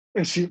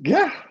 And she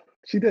did.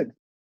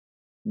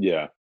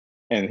 Yeah.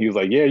 And he was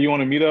like, yeah, you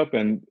want to meet up?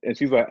 And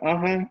she's like,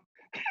 uh-huh.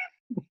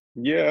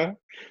 Yeah,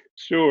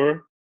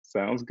 sure.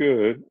 Sounds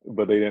good.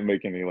 But they didn't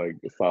make any like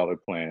solid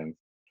plans.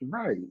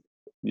 Right.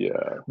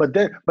 Yeah. But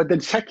then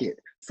check it.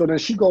 So then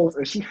she goes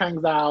and she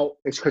hangs out.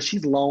 It's because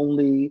she's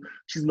lonely.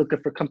 She's looking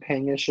for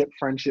companionship,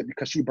 friendship,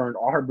 because she burned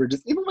all her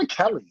bridges, even with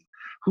Kelly,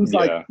 who's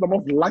like Yeah. the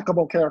most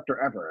likable character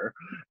ever.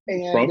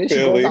 And From then she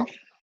goes Philly. out.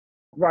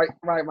 Right,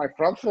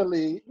 from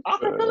Philly. I'm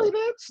from Philly,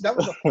 bitch. That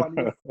was the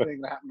funniest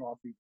thing that happened all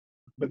season.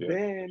 But Yeah.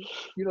 then,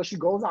 she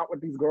goes out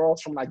with these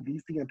girls from like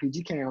DC and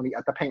PG County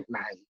at the paint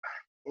night.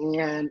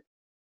 And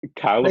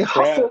Kyla they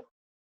Pratt.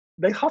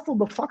 hustled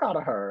the fuck out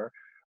of her.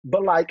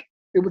 But like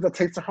it was a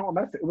taste of her own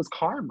medicine. It was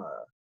karma.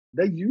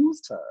 They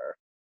used her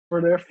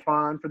for their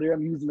fun, for their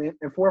amusement,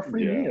 and for a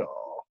free Yeah,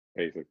 meal.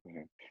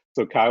 basically.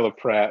 So Kyla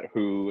Pratt,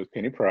 who was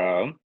Penny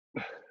Proud,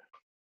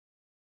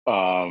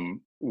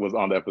 was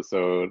on the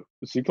episode.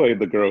 She played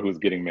the girl who's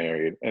getting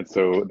married. And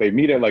so they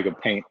meet at like a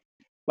paint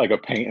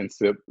and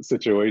sip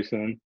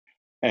situation.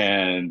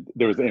 And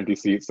there was an empty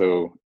seat,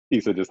 so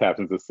Issa just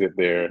happens to sit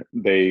there.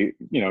 They,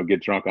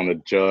 get drunk on a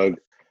jug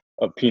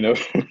of Pinot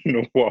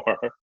Noir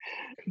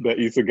that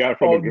Issa got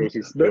from the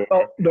grocery store.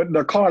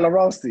 The Carla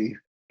Rossi.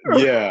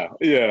 Yeah.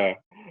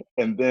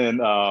 And then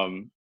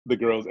the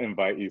girls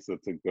invite Issa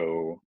to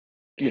go,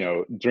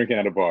 drinking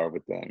at a bar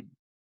with them.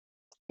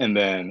 And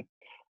then,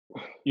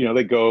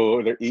 they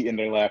go, they're eating,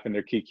 they're laughing,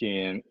 they're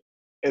kikiing.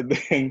 And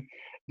then,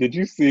 did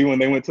you see when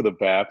they went to the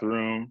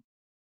bathroom,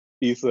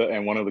 Issa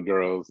and one of the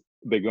girls,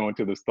 they go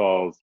into the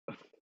stalls,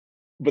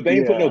 but they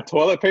ain't put no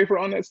toilet paper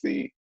on that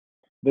seat.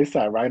 They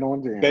sat right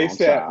on down. They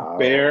sat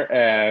bare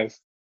ass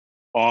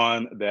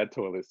on that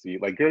toilet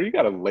seat. Like, girl, you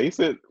gotta lace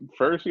it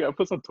first. You gotta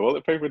put some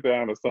toilet paper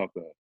down or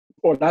something.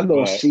 Or that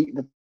little sheet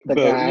that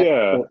guy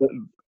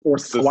or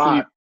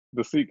squat.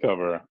 The seat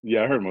cover.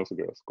 Yeah, I heard most of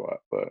the girls squat,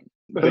 but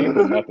they ain't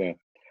put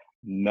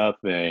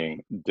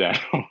nothing down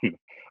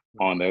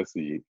on that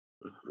seat.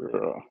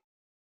 Girl.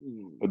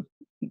 But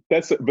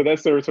that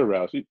serves her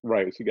right.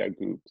 She got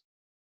gooped.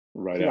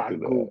 right He got after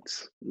that.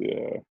 gooped,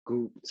 Yeah.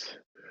 gooped.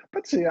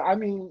 But yeah, I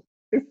mean,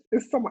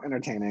 it's somewhat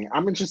entertaining.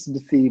 I'm interested to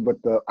see what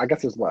I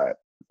guess there's what,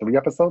 3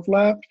 episodes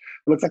left.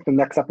 It looks like the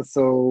next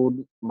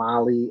episode,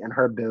 Molly and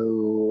her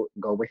boo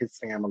go with his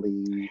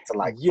family to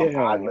like some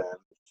Yeah. island,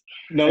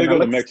 No, they and it go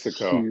to looks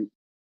Mexico. cute.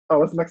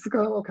 Oh, it's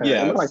Mexico. Okay, it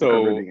Yeah. looked like the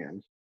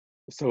Caribbean.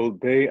 So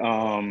they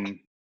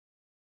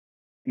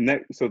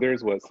next. So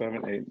there's what,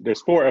 7, 8.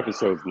 There's 4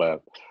 episodes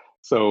left.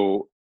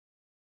 So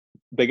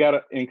they got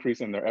an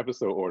increase in their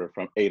episode order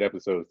from 8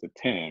 episodes to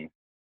 10.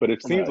 But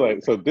it seems Right,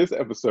 like, so this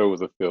episode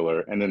was a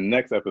filler, and the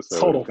next episode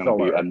is total going to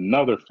be filler.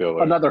 another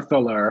filler. Another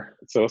filler.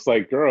 So it's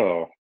like,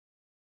 girl,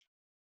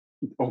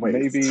 A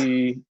waste.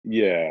 maybe,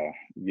 yeah.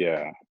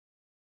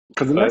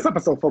 Because the But next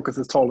episode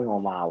focuses totally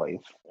on Molly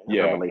and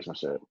her yeah,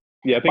 relationship.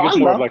 yeah. I But think I it's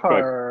more of love like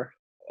her.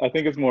 I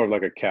think it's more of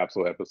like a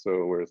capsule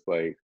episode where it's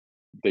like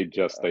they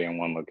just stay in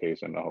one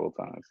location the whole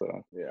time.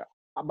 So Yeah.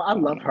 But I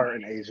love her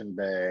in Asian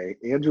Bay.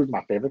 Andrew's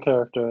my favorite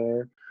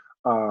character.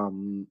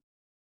 Um,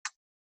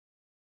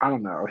 I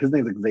don't know. His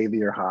name's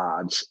Xavier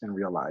Hodge in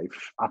real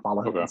life. I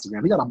follow him on okay.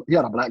 Instagram. He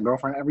had a black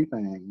girlfriend,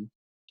 everything.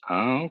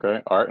 Oh,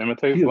 okay. Art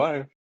imitates He is,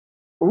 life.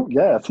 oh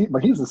yes,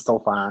 but he's just so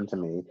fine to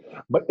me.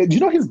 But do you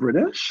know he's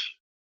British?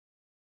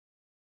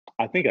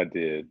 I think I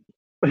did.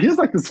 But he's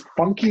like this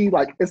funky,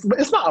 like it's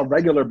not a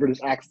regular British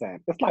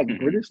accent. It's like Mhm.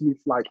 British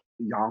meets like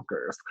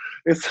Yonkers.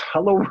 It's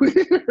hella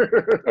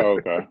weird. Oh,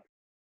 okay.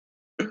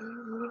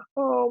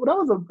 Oh, that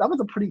was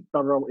a pretty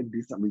thorough and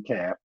decent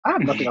recap. I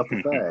have nothing else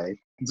to say.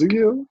 Do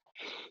you?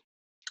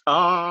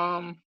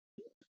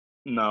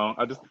 No,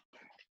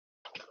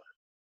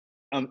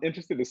 I'm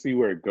interested to see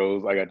where it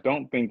goes. Like, I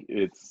don't think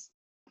it's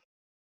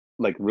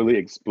like really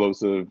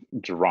explosive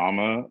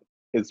drama.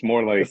 It's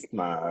more like It's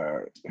not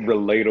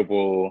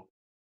relatable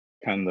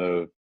kind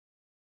of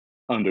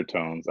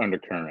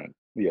undercurrent.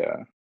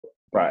 Yeah,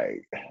 right.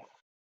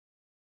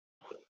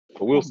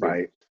 but we'll see.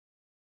 Right.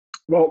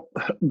 Well,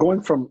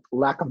 going from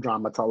lack of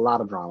drama to a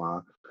lot of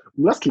drama,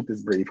 let's keep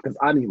this brief because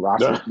I need to watch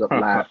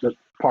the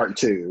part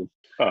 2.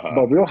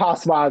 But Real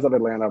Housewives of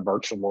Atlanta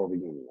virtual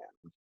reunion.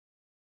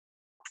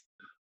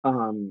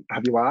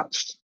 Have you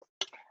watched?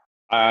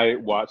 I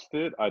watched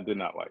it. I did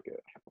not like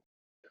it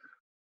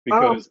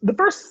because The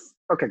first.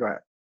 Okay, go ahead.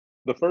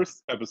 the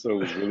first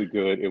episode was really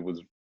good. It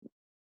was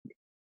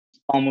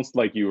almost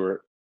like they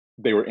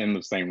were in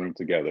the same room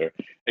together,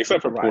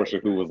 except for Right. Portia,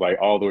 who was like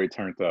all the way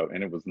turned up,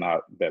 and it was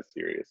not that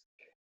serious.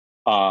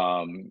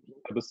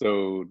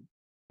 Episode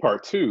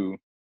part 2,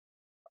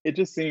 it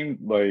just seemed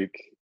like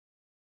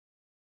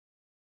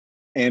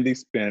Andy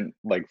spent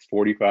like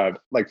 40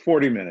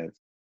 minutes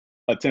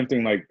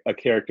attempting like a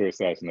character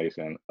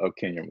assassination of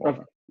Kenya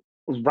Moore.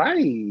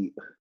 Right.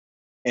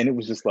 And it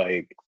was just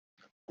like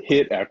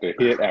hit after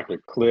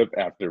clip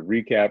after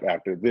recap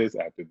after this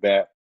after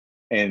that.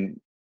 And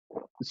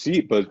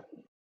but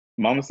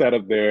Mama sat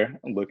up there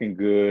looking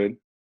good,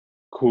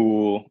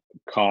 cool,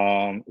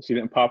 calm. She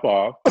didn't pop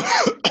off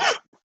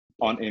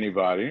on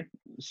anybody.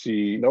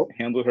 She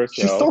handled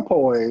herself. She's so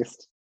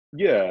poised.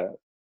 Yeah.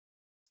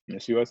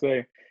 Miss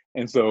USA.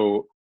 And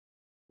so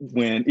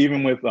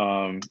even with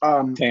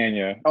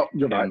Tanya. Oh,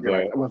 you're right.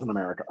 It wasn't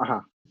America.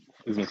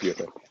 It was Miss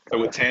USA. So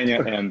with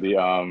Tanya and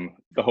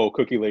the whole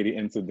cookie lady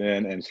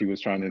incident, and she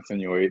was trying to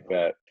insinuate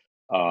that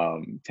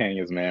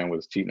Tanya's man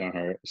was cheating on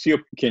her.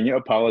 Kenya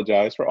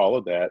apologized for all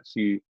of that.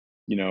 She,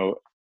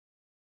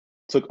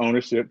 took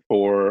ownership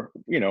for,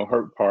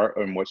 her part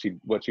and what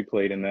she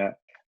played in that,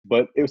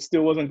 but it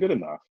still wasn't good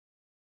enough.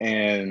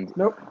 And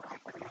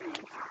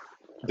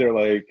they're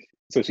like,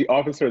 so she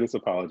offers her this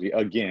apology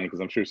again, because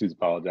I'm sure she's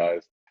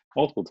apologized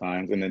multiple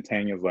times. And then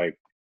Tanya's like,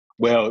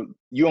 well,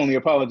 you only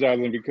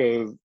apologizing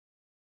because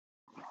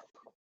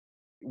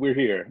we're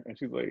here. And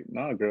she's like,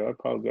 nah, girl, I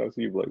apologize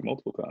to you like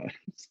multiple times.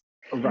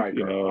 Right,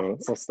 girl.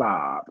 So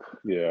stop.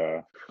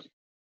 Yeah.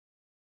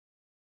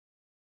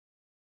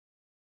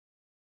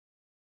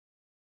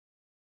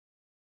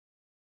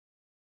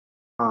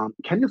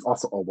 Kenya's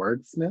also a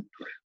wordsmith.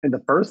 In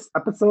the first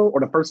episode or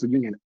the first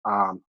reunion,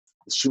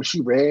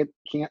 she read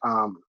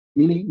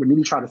Nene, when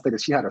Nene tried to say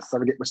that she had a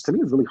surrogate, which to me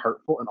is really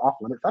hurtful and off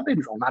limits. That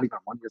baby's not even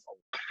 1 year old.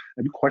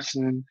 And you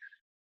question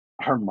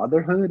her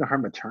motherhood and her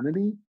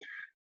maternity.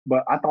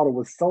 But I thought it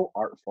was so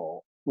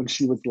artful when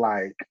she was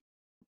like,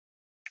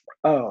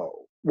 oh,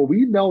 well,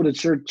 we know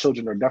that your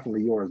children are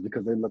definitely yours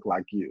because they look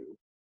like you.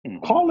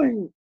 Mm-hmm.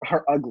 Calling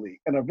her ugly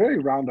in a very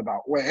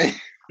roundabout way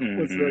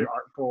was very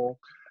artful.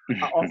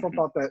 I also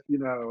thought that,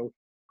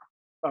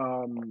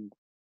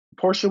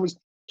 Portia was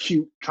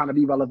cute, trying to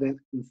be relevant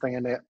and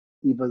saying that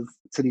Eva's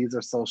titties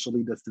are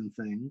socially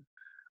distancing.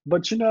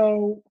 But,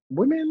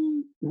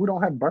 women who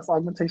don't have breast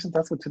augmentations,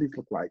 that's what titties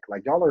look like.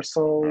 Like, y'all are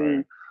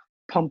so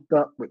pumped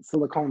up with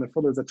silicone and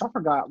fillers that y'all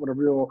forgot what a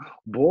real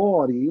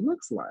body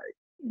looks like.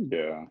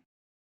 Yeah.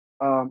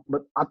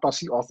 But I thought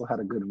she also had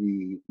a good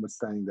read with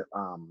saying that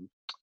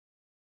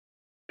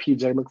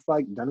PJ looks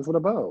like Dennis with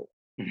a bow.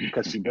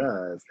 Because she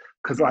does.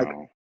 Because,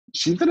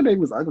 she said the baby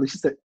was ugly. She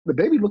said the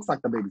baby looks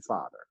like the baby's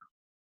father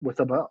with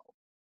a bow.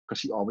 Because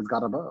she always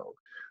got a bow.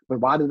 But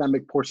why did that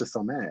make Portia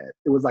so mad?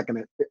 It was like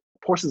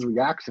Portia's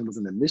reaction was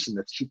an admission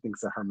that she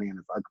thinks that her man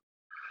is ugly.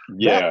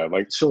 Yeah,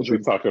 like we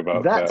Children, talked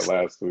about that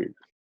last week.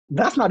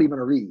 That's not even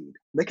a read.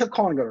 They kept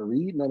calling it a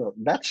read. No,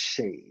 that's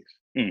shade.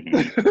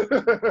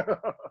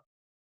 Mm-hmm.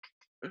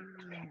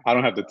 I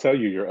don't have to tell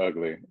you you're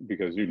ugly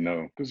because you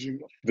know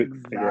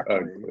you're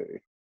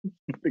ugly.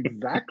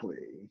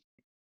 Exactly.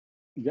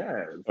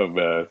 Yes. A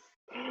mess.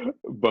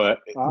 But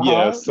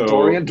yeah, so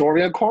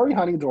Dorian Corey,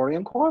 honey,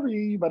 Dorian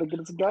Corey, you better get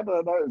it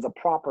together. That is a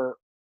proper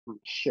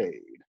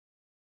shade.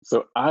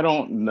 So I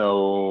don't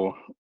know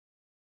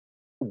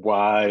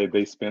why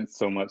they spent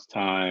so much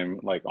time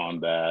like on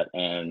that,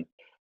 and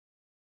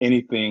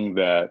anything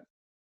that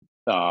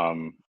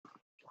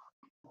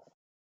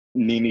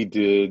Nene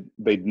did,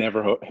 they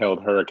never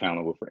held her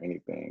accountable for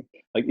anything.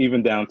 Like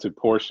even down to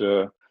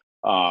Portia,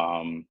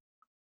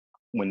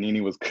 when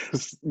Nene was,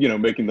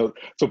 making those.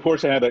 So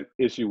Portia had an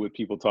issue with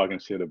people talking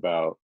shit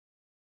about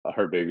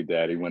her baby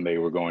daddy when they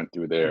were going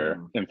through their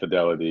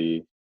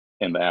infidelity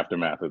and the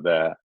aftermath of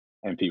that,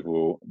 and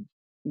people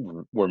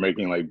were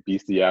making like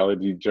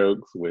bestiality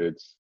jokes,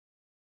 which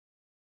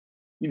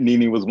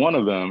Nene was one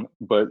of them,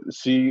 but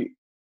she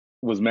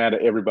was mad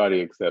at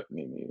everybody except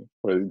Nene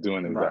for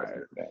doing exact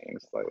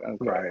things. Like,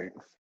 okay.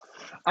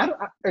 Right.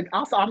 And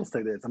also, I'll just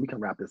say this, and we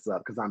can wrap this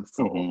up because I'm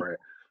so over it.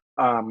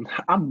 I'm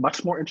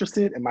much more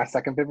interested in my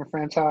second favorite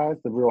franchise,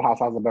 The Real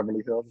Housewives of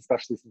Beverly Hills,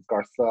 especially since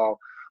Garcelle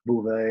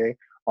Beauvais,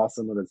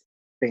 also known as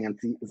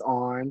Fancy, is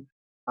on.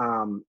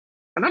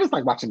 And I just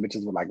like watching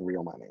bitches with like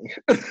real money.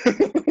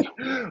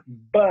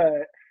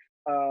 But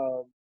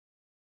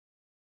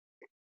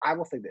I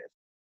will say this: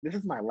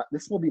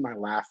 this will be my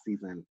last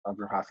season of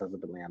Real Housewives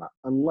of Atlanta,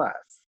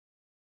 unless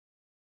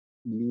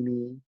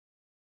Nene,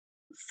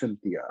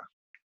 Cynthia,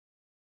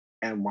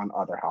 and one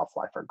other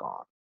housewife are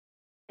gone.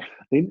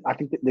 I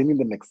think they need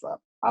to mix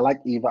up. I like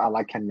Eva, I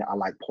like Kenya, I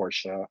like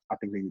Portia. I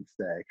think they need to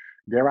stay.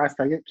 Dare I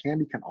say it?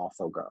 Candy can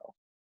also go.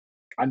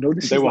 I know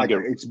that she's like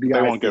HBIC.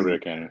 They won't get rid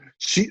of Candy.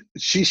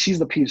 She's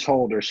the peach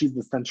holder. She's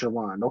the central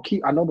one.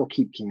 I know they'll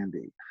keep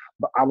Candy,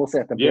 but I will say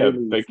at the very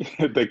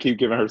least, they keep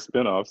giving her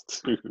spinoffs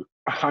too.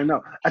 I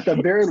know. At the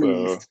very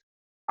least,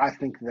 I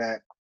think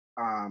that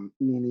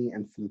Nene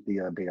and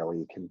Cynthia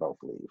Bailey can both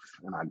leave,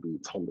 and I'd be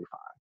totally fine.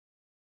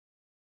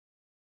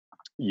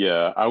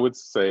 Yeah, I would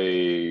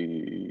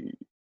say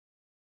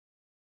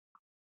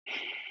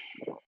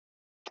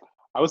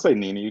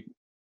Nene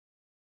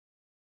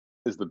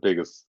is the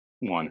biggest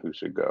one who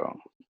should go.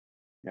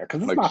 Yeah,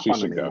 because it's not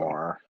fun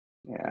anymore.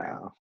 Yeah.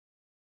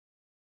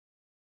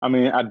 I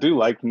mean, I do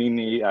like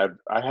Nene.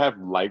 I have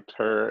liked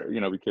her,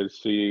 because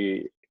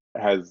she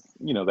has,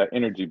 that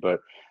energy, but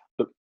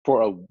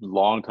for a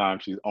long time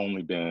she's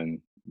only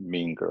been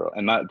mean girl,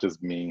 and not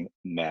just mean,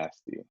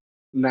 nasty.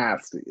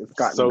 Nasty. It's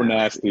gotten so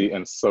nasty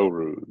and so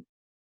rude.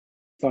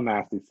 So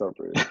nasty, so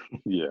rude.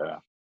 Yeah,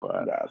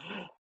 but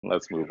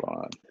let's move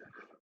on.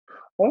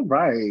 All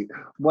right.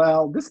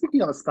 Well, this week we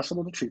have a special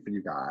little treat for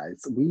you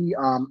guys. We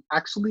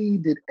actually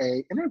did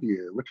a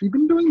interview, which we've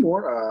been doing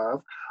more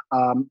of.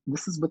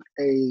 This is with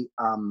a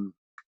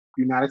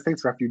United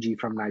States refugee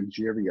from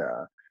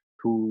Nigeria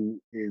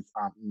who is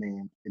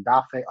named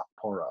Idafe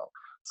Okporo.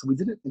 So we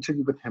did an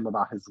interview with him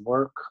about his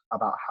work,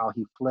 about how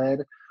he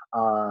fled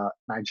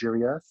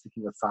Nigeria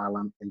seeking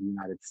asylum in the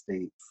United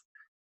States,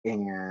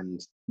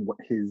 and what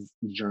his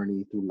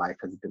journey through life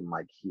has been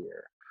like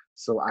here.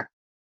 So I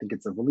think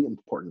it's a really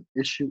important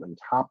issue and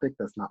topic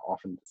that's not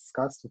often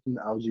discussed within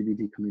the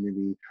LGBT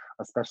community,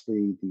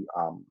 especially the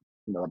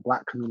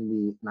Black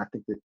community. And I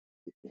think that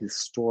his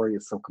story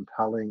is so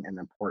compelling and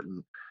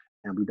important,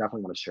 and we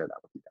definitely want to share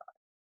that with you guys.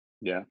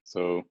 Yeah,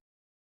 so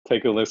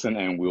take a listen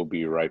and we'll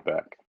be right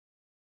back.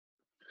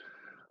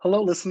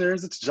 Hello,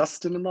 listeners. It's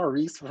Justin and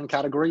Maurice from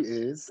Category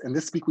Is, and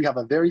this week we have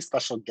a very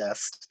special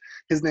guest.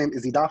 His name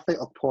is Idafe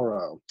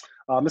Okporo.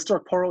 Mr.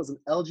 Okporo is an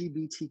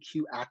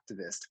LGBTQ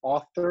activist,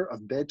 author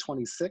of Bed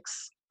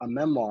 26, a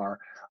memoir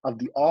of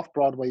the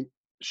off-Broadway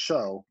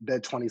show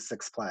Bed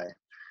 26 play.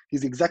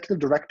 He's the executive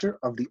director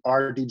of the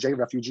RDJ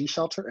Refugee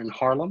Shelter in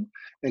Harlem,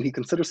 and he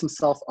considers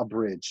himself a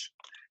bridge.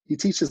 He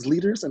teaches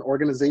leaders and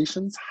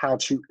organizations how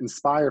to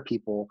inspire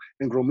people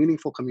and grow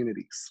meaningful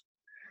communities.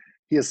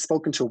 He has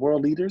spoken to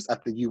world leaders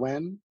at the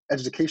UN,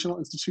 educational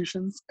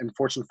institutions, and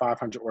Fortune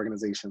 500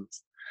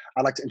 organizations.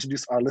 I'd like to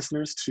introduce our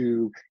listeners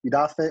to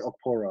Idafe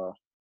Okporo.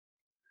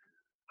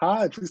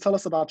 Hi, please tell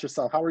us about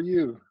yourself. How are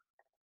you?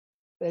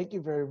 Thank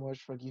you very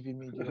much for giving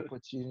me the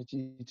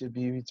opportunity to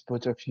be with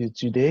both of you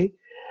today.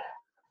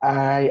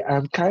 I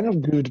am kind of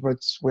good, but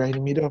we're in the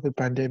middle of a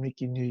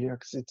pandemic in New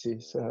York City,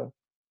 so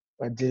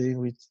we're dealing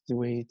with the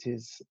way it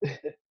is.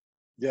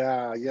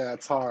 Yeah,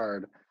 it's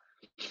hard.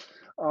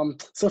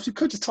 So if you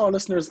could just tell our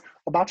listeners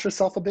about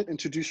yourself a bit,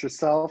 introduce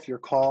yourself, your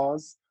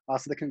cause,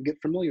 so they can get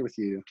familiar with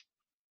you.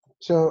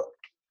 So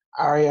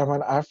I am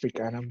an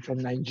African. I'm from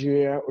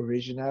Nigeria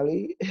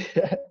originally.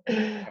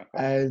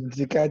 And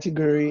the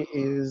category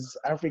is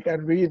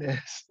African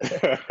realness.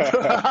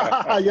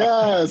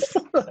 Yes.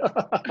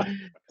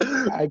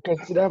 I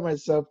consider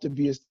myself to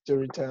be a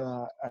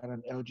storyteller and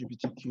an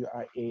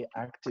LGBTQIA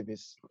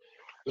activist.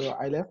 So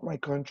I left my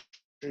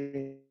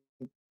country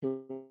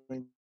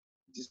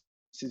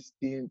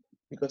 2016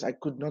 because I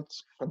could not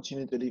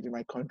continue to live in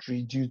my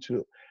country due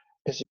to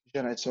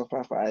persecution I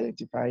suffer for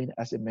identifying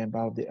as a member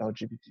of the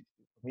LGBT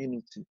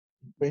community.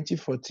 In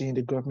 2014,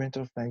 the government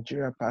of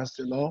Nigeria passed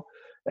a law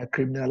that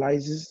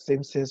criminalizes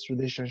same-sex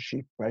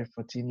relationship by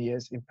 14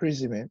 years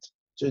imprisonment.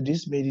 So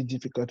this made it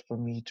difficult for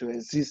me to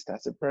exist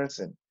as a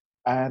person.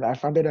 And I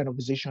founded an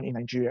organization in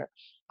Nigeria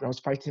where I was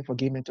fighting for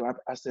gay men to have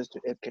access to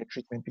healthcare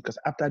treatment because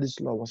after this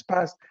law was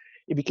passed,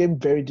 it became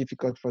very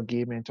difficult for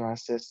gay men to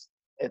access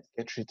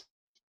healthcare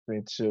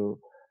treatment. So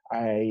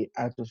I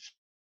had to,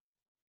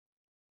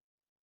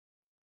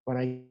 when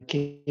I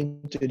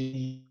came to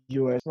the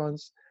US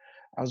months,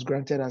 I was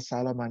granted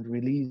asylum and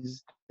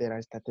released. Then I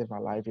started my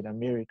life in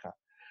America.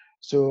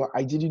 So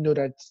I didn't know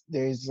that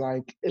there's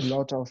like a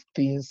lot of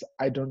things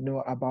I don't know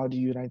about the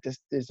United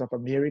States of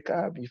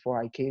America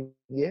before I came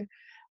here.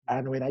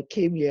 And when I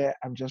came here,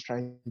 I'm just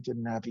trying to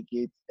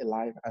navigate a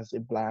life as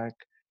a Black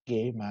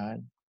gay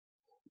man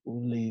who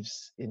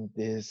lives in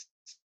this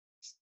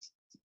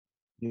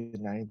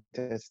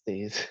United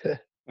States.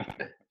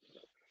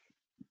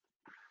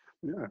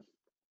 Yeah.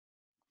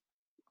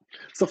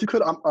 So if you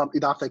could,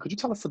 Idafe, could you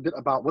tell us a bit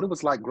about what it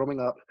was like growing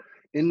up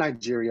in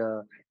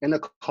Nigeria, in a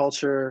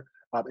culture,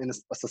 in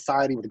a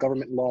society with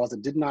government laws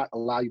that did not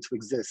allow you to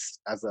exist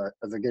as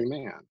a gay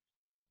man?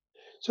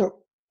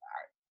 So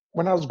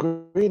when I was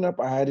growing up,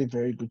 I had a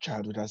very good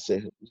childhood as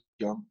a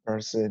young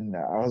person.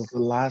 I was the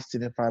last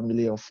in a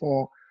family of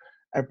four.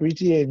 I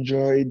pretty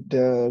enjoyed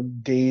the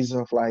days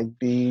of like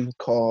being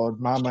called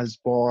mama's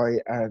boy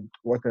and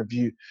what have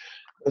you.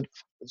 But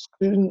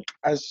soon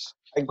as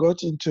I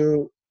got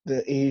into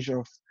the age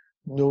of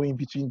knowing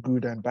between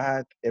good and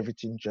bad,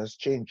 everything just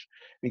changed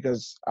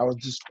because I was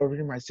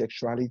discovering my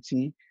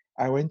sexuality.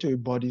 I went to a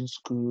boarding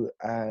school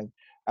and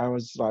I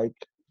was like,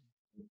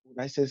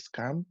 when I say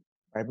scam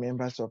by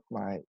members of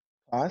my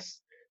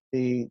class,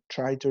 they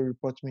tried to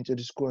report me to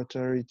the school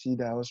authority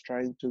that I was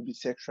trying to be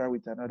sexual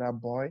with another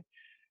boy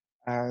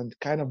and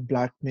kind of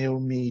blackmail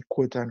me,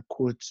 quote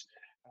unquote.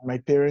 My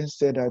parents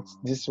said that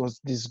this was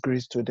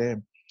disgrace to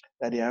them,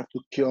 that they have to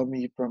cure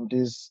me from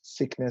this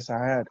sickness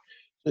I had.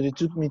 So they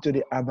took me to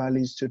the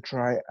herbalists to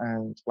try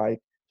and like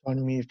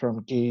turn me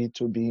from gay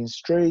to being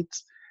straight.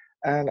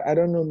 And I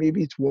don't know,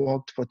 maybe it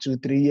worked for 2,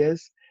 3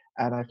 years.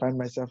 And I found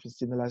myself in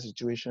similar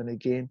situation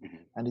again.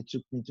 And they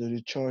took me to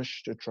the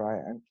church to try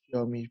and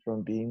cure me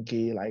from being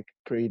gay, like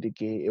pray the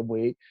gay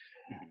away.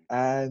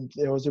 And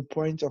there was a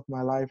point of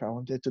my life I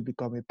wanted to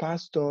become a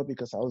pastor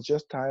because I was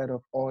just tired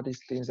of all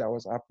these things that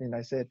was happening.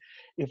 I said,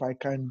 if I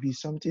can be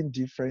something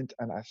different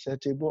and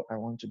acceptable, I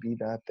want to be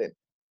that thing.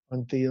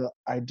 Until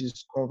I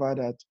discovered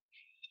that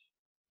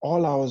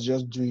all I was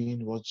just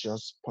doing was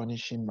just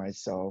punishing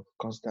myself,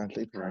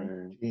 constantly trying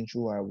Right. to change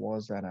who I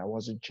was, and I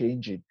wasn't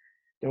changing.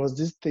 There was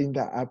this thing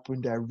that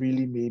happened that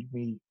really made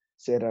me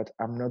say that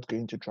I'm not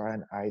going to try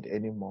and hide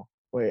anymore.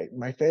 Where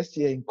my first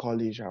year in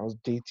college, I was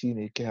dating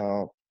a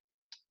girl.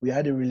 We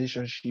had a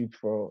relationship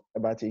for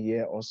about a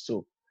year or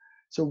so.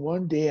 So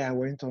one day I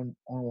went on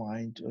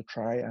online to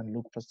try and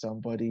look for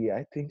somebody.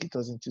 I think it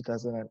was in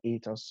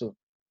 2008 or so,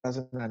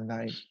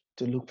 2009,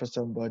 to look for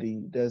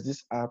somebody. There's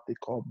this app they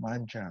call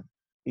Manjam.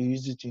 You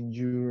use it in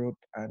Europe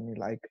and in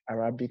like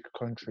Arabic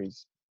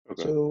countries.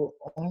 Okay. So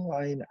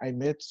online, I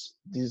met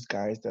these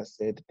guys that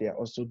said they are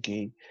also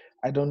gay.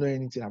 I don't know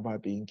anything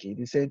about being gay.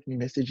 They sent me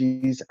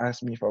messages,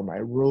 asked me for my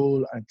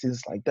role and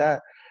things like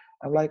that.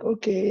 I'm like,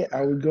 okay,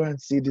 I will go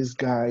and see this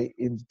guy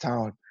in the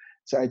town.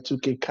 So I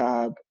took a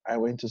cab. I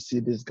went to see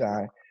this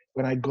guy.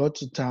 When I got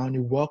to town, he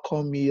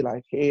welcomed me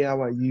like, hey,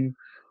 how are you?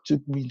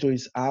 Took me to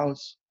his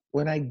house.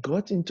 When I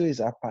got into his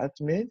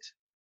apartment,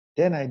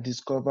 then I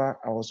discovered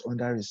I was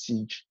under a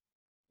siege.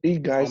 Three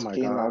Oh guys my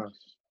came out. gosh.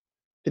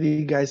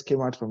 3 guys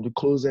came out from the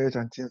closet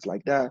and things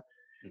like that.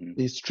 Mhm.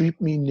 They stripped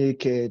me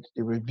naked.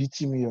 They were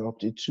beating me up.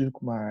 They took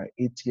my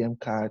ATM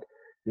card.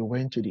 They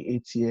went to the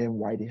ATM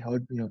while they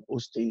held me on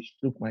hostage,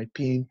 took my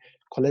PIN,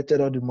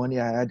 collected all the money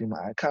I had in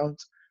my account.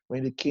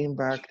 When they came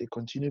back, they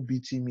continued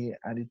beating me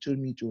and they told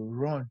me to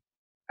run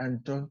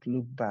and don't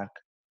look back.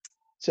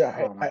 So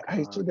Oh my I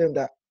God. told them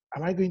that,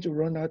 am I going to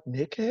run out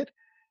naked?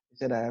 They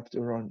said I have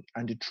to run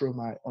and they threw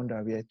my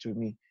underwear to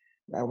me.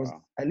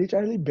 Wow. I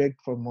literally begged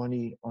for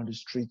money on the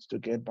streets to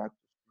get back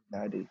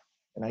that day.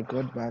 And I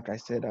got back, I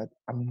said that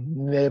I'm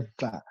never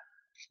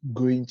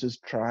going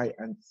to try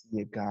and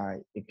see a guy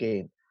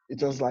again.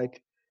 It was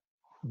like,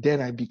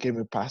 then I became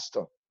a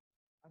pastor.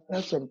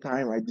 After some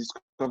time, I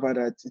discovered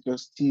that it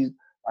was still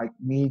like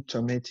me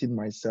tormenting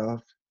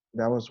myself.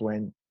 That was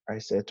when I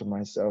said to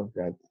myself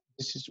that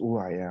this is who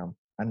I am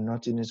and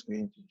nothing is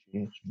going to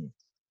change me.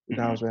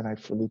 That Mhm. was when I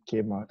fully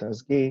came out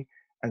as gay.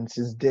 And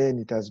since then,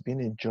 it has been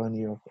a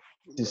journey of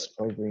Right.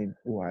 discovering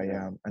who I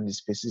Yeah. am and the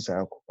spaces I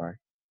occupy.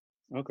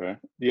 Okay.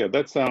 Yeah,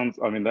 that sounds,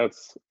 I mean,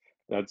 that's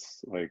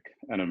like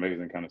an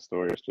amazing kind of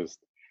story. It's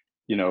just,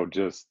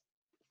 just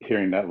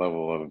hearing that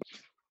level of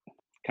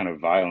kind of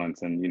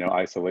violence and,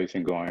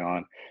 isolation going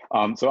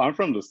on. So I'm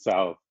from the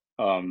South.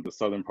 the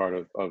southern part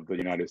of the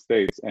United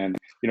States. And,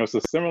 it's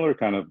a similar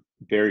kind of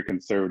very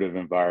conservative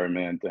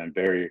environment and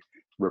very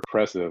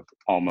repressive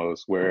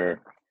almost,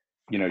 where,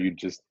 you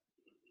just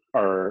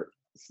are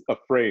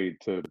afraid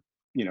to,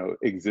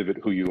 exhibit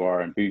who you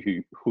are and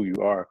be who you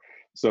are.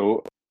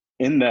 So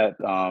in that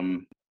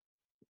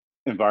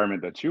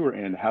environment that you were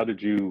in, how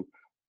did you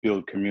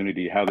build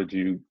community? How did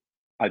you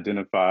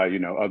identify,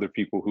 other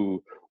people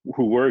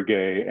who were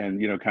gay and,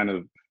 kind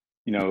of,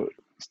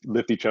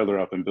 lift each other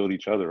up and build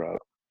each other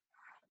up?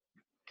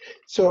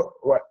 So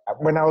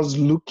when I was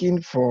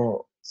looking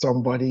for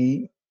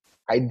somebody,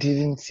 I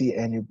didn't see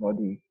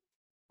anybody.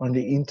 On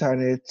the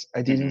internet,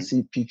 I didn't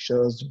see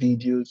pictures,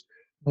 videos,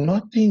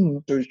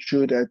 nothing to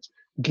show that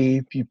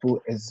gay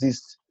people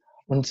exist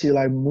until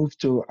I moved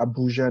to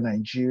Abuja,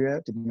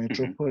 Nigeria, the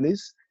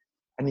metropolis.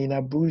 And in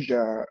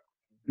Abuja,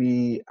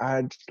 we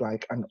had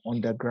like an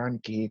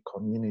underground gay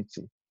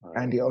community.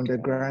 And the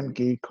underground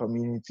gay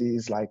community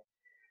is like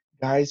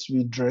guys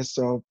will dress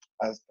up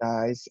as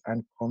guys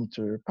and come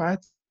to a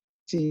party.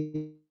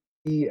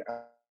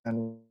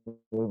 And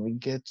when we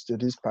get to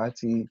this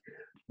party,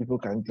 people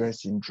can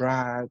dress in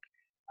drag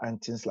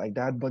and things like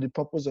that. But the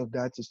purpose of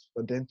that is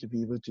for them to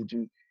be able to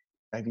do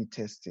HIV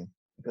testing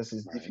because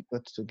it's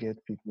difficult to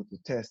get people to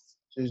test.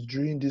 So it's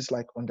during this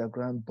like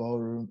underground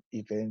ballroom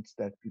events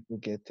that people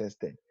get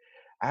tested.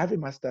 I have a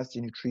master's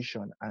in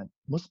nutrition, and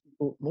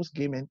most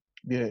gay men,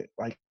 they're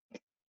like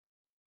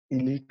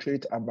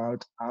illiterate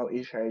about how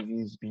HIV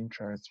is being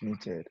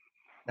transmitted.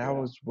 That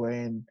was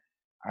when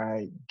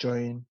I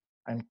joined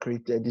and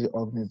created the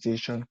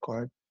organization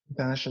called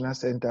International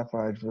Center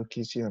for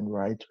Advocacy on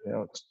Right to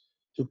Health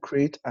to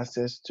create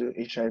access to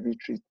HIV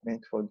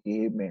treatment for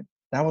gay men.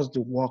 That was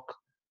the work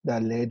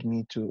that led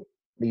me to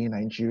be in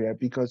Nigeria,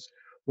 because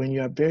when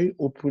you are very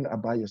open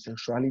about your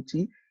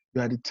sexuality,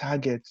 you are the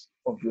target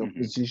of your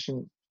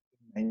position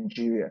in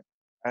Nigeria.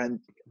 And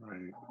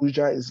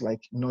Abuja is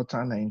like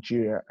northern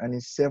Nigeria, and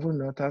in 7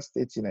 northern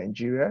states in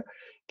Nigeria,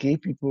 gay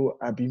people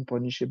are being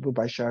punishable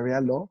by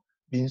Sharia law,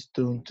 being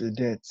stoned to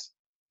death.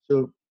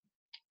 So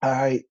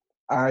I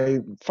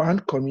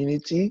found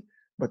community,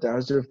 but I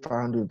also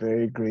found a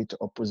very great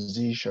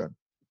opposition.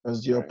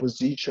 Because the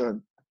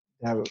opposition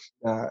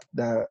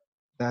that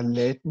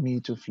led me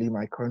to flee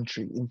my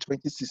country. In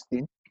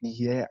 2016, the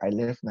year I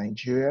left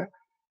Nigeria,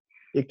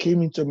 they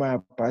came into my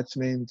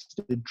apartment,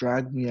 they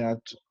dragged me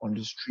out on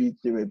the street,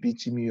 they were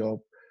beating me up.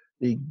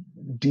 They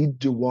did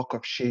the walk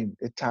of shame.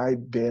 They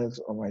tied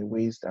bells on my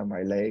waist and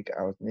my leg.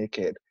 I was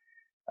naked.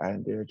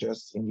 And they were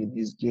just singing,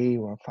 "This gay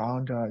were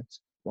found out,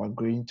 we're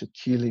going to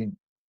kill him."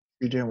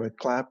 Children were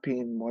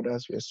clapping,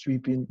 mothers were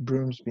sweeping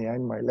brooms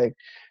behind my leg,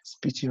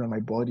 spitting on my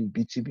body,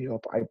 beating me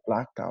up. I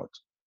blacked out.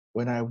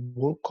 When I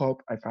woke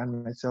up, I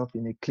found myself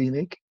in a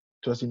clinic.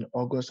 It was in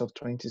August of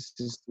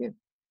 2016.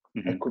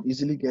 I could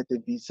easily get a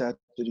visa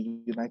to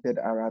the United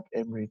Arab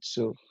Emirates,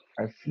 so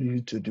I flew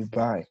to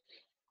Dubai.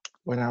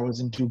 When I was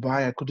in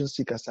Dubai, I couldn't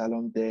seek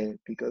asylum there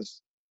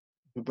because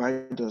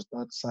Dubai does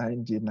not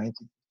sign the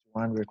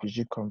 1951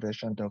 Refugee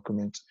Convention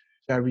document.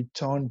 So I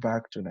returned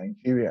back to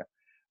Nigeria.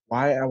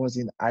 While I was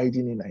in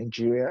hiding in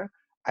Nigeria,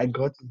 I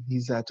got a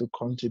visa to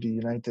come to the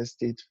United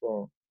States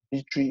for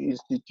Victory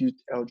Institute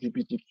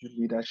LGBTQ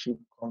Leadership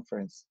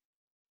Conference.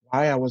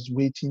 While I was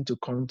waiting to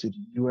come to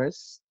the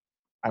US,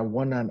 I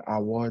won an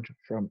award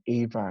from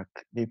AVAC.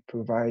 They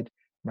provide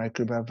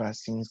microbial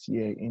vaccines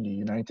here in the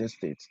United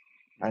States.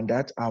 And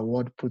that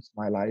award puts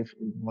my life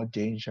in more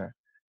danger.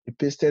 They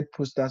pasted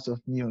posters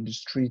of me on the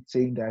street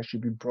saying that I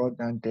should be brought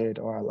down dead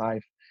or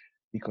alive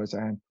because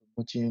I am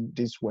promoting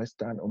this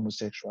Western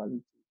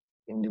homosexuality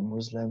in the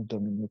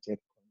Muslim-dominated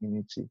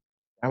community.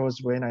 That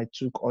was when I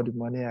took all the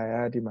money I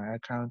had in my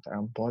account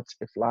and bought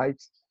a flight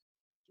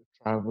to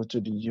travel to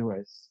the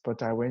US.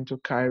 But I went to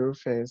Cairo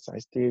first. I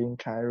stayed in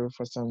Cairo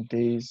for some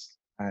days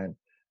and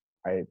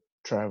I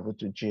traveled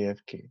to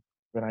JFK.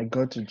 When I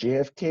got to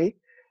JFK,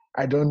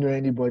 I don't know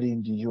anybody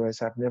in the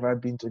US. I've never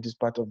been to this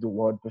part of the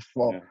world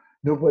before.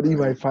 Nobody in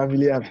my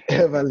family have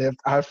ever left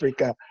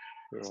Africa.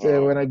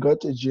 So when I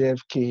got to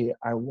JFK,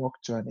 I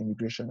walked to an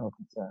immigration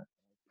officer.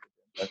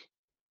 But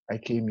I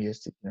came here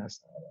seeking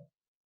asylum.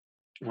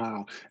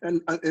 Wow.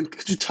 And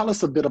could you tell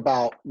us a bit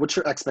about what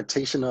your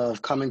expectation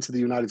of coming to the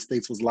United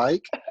States was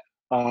like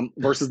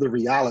versus the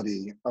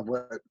reality of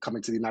what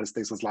coming to the United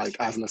States was like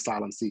as an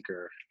asylum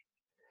seeker?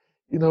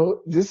 You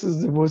know, this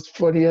is the most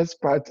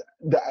funniest part.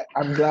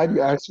 I'm glad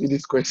you asked me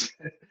this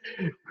question.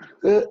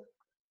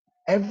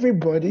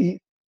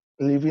 Everybody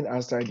living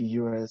outside the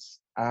US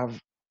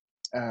have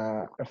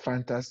a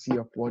fantasy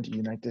of what the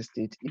United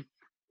States is,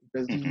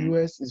 because the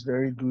US is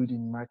very good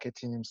in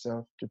marketing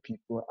himself to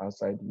people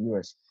outside the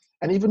US.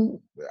 And even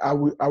I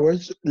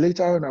was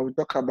later on, I will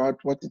talk about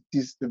what it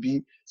is to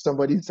be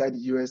somebody inside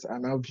the US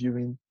and now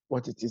viewing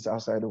what it is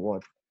outside the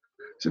world.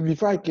 So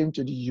before I came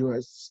to the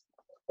US,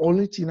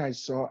 only thing I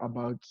saw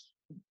about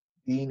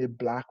being a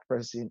Black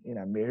person in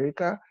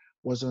America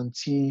was on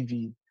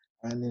TV,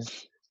 and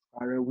it's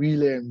Pharrell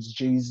Williams,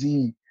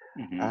 Jay-Z,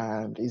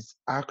 and it's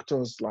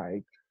actors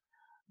like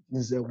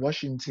Denzel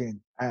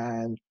Washington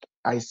and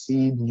I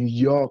see New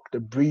York, the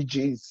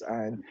bridges,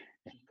 and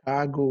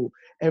Chicago.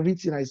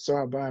 Everything I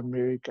saw about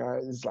America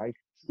is like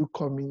through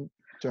coming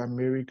to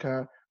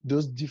America,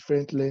 those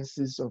different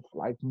lenses of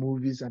like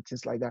movies and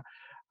things like that.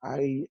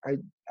 I I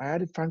I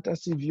had a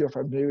fantasy view of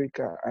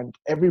America, and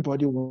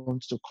everybody wants to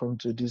come to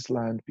this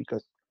land because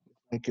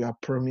like you are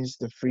promised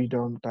the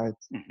freedom that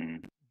Hmm.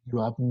 you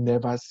have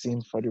never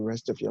seen for the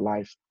rest of your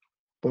life.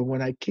 But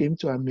when I came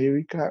to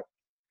America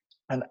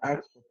and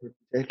asked for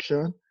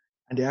protection,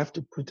 and they have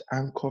to put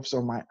handcuffs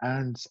on my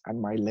hands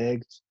and my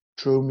legs,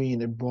 throw me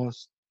in a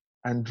bus,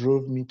 and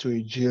drove me to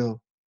a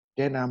jail.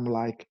 Then I'm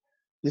like,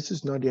 this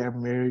is not the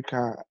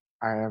America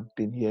I have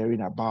been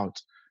hearing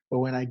about. But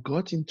when I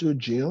got into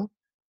jail,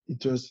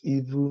 it was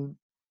even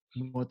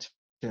more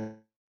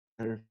terrifying.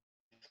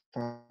 So it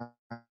was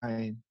terrifying in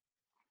jail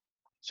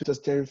because I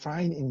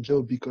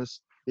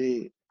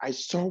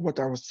saw what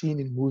I was seeing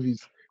in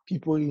movies.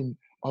 People in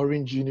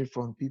orange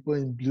uniform, people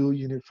in blue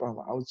uniform.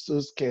 I was so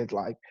scared,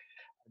 like something bad is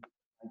going to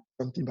happen to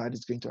me. So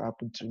it was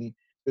very different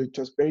from what I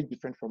thought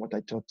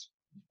before I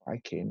came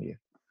here.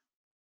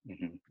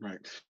 Hmm.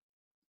 Right.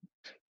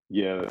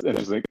 Yeah, that's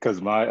interesting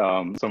because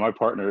my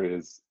partner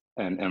is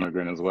an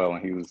immigrant as well,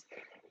 and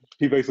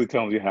he basically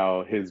tells me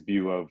how his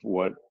view of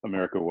what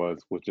America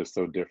was just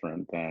so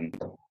different than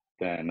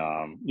kind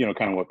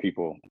of what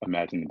people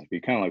imagine it to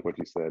be, kind of like what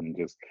you said, and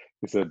just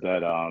he said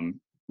that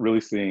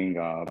really seeing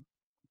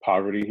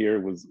poverty here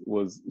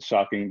was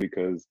shocking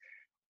because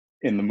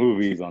in the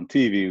movies on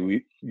TV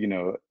we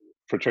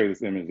portray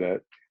this image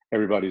that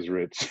everybody's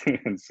rich,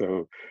 and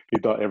so he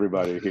thought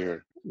everybody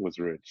here was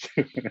rich.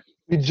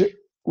 We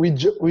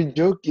jo- we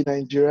joke in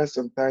Nigeria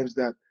sometimes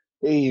that,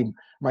 hey,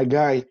 my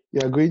guy,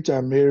 you are going to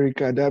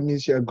America. That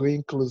means you are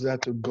going closer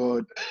to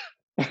God.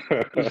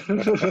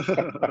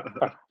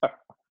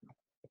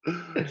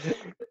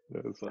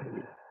 That's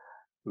funny.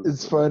 That's It's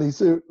funny. funny.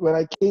 So when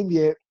I came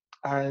here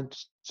and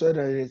saw that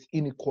there's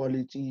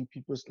inequality,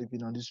 people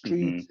sleeping on the Hmm.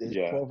 streets, there's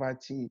Yeah.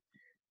 poverty,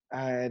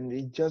 and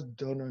it just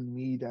dawned on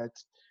me that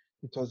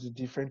it was a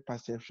different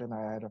perception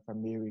I had of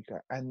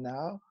America. And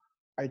now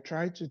I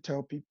try to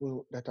tell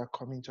people that are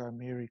coming to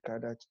America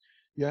that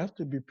you have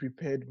to be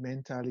prepared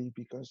mentally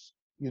because,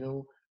 you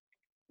know,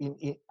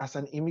 as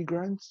an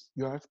immigrant,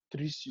 you have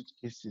three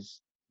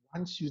suitcases.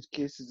 One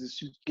suitcase is the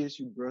suitcase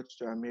you brought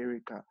to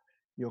America,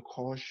 your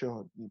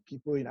culture. The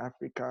people in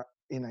Africa,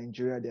 in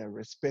Nigeria, they are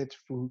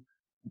respectful,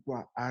 people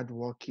are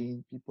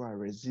hardworking, people are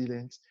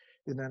resilient.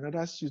 Then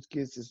another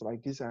suitcase is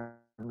like this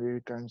American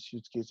suitcase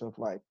of like,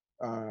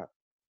 uh,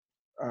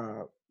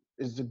 uh,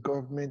 it's the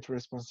government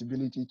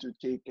responsibility to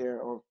take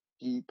care of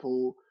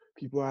people.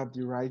 People have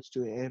the right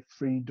to have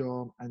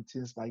freedom and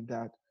things like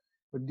that.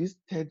 But this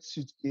third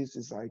suitcase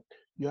is like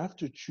you have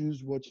to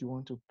choose what you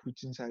want to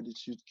put inside the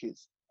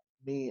suitcase.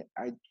 Me,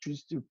 I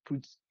choose to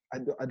put. I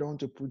don't want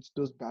to put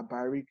those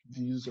barbaric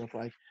views of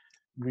like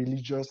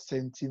religious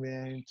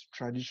sentiment,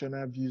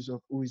 traditional views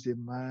of who is a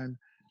man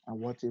and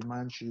what a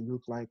man should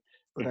look like.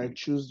 But I Hmm.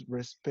 choose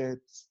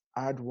respect,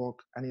 hard work.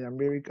 And in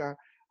America,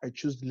 I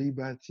choose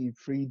liberty,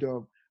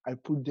 freedom. I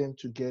put them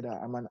together.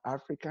 I'm an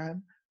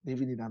African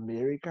living in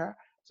America.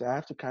 So I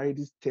have to carry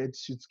this third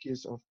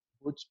suitcase of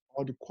both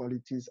all the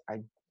qualities I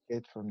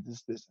get from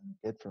this place and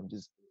get from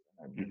this place.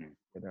 And I bring Hmm.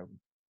 together.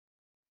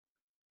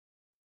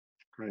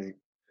 Great.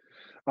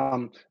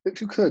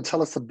 If you could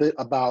tell us a bit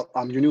about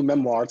your new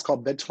memoir. It's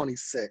called Bed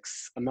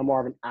 26, a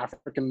memoir of an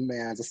African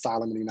man's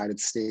asylum in the United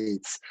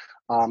States.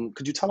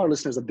 Could you tell our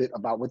listeners a bit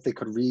about what they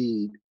could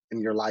read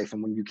in your life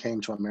and when you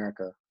came to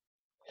America?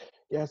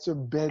 Yeah, so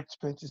bed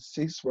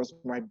 26 was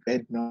my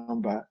bed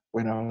number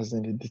when I was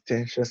in the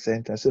detention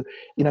center. So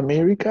in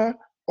America,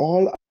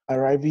 all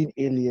arriving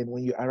alien,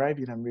 when you arrive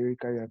in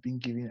America, you are being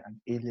given an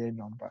alien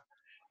number.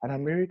 And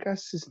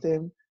America's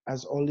system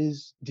has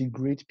always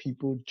degrade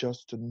people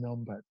just to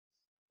numbers.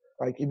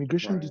 Like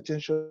immigration Right.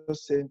 detention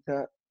center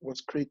was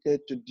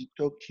created to deter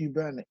Cuban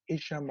and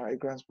Asian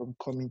migrants from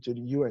coming to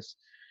the US.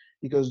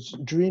 Because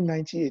during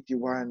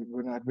 1981,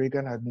 Ronald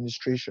Reagan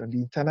administration,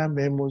 the internal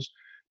memos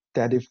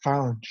that they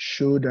found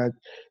showed that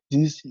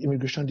this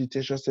immigration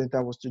detention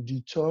center was to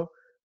deter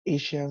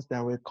Asians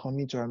that were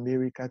coming to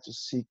America to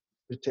seek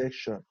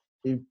protection.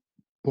 They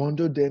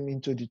bundled them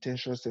into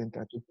detention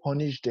center to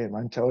punish them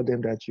and tell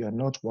them that you are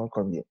not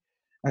welcome here.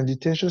 And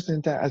detention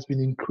center has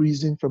been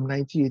increasing from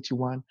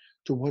 1981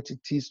 to what it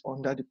is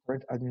under the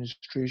current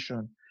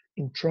administration.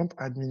 In Trump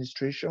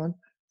administration,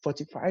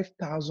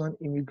 45,000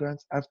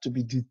 immigrants have to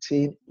be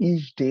detained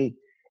each day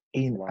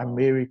in Wow.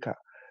 America.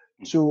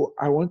 So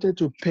I wanted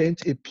to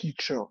paint a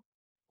picture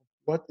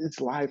what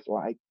is life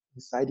like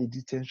inside a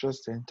detention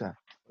center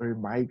for a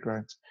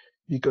migrant.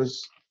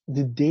 Because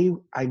the day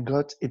I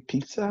got a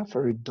pizza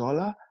for $1,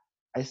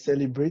 I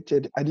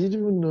celebrated. I didn't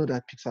even know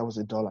that pizza was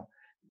 $1.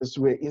 Because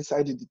we're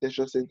inside the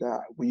detention center.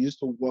 We used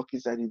to work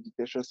inside the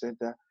detention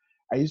center.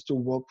 I used to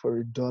work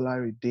for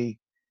 $1 a day.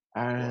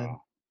 And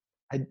Wow.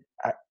 I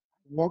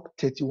worked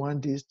 31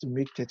 days to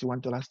make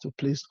 $31 to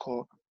place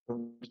call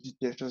from the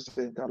detention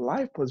center.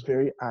 Life was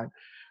very hard.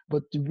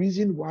 But the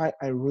reason why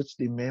I wrote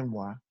the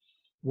memoir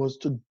was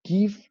to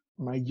give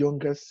my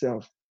younger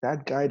self,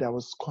 that guy that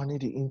was scorning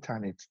the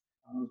internet.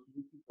 I was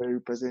looking for a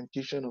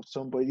representation of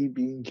somebody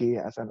being gay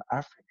as an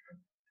African.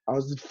 I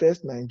was the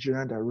first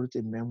Nigerian that wrote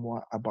a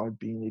memoir about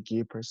being a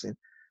gay person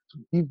to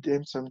give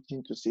them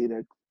something to say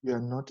that you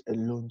are not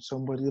alone.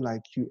 Somebody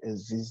like you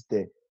exists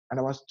there. And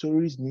our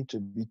stories need to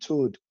be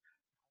told.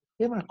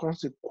 I came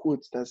across a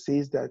quote that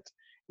says that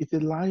if a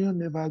lion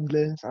never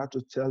learns how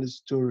to tell his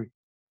story,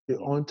 the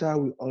hunter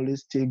will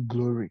always take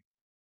glory.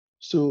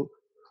 So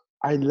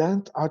I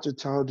learned how to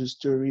tell the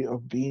story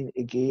of being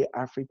a gay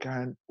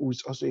African who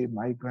is also a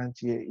migrant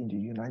here in the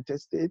United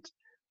States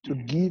to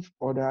Mhm. give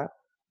other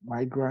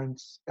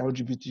migrants,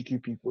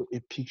 LGBTQ people, a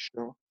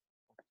picture of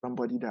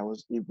somebody that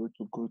was able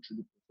to go through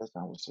the process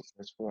and was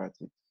successful at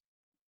it.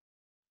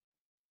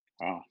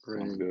 Wow,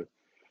 sounds Great. good.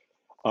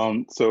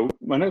 So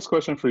my next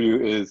question for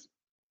you is,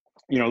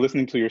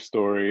 listening to your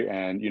story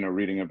and,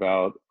 reading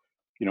about,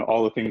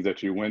 all the things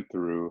that you went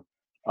through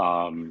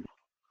um,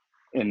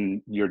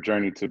 in your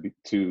journey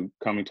to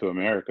coming to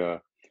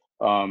America.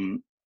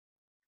 Um,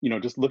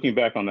 just looking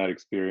back on that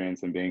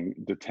experience and being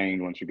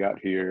detained once you got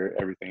here,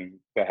 everything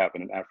that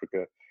happened in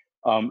Africa,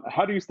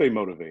 how do you stay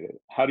motivated?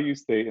 How do you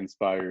stay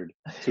inspired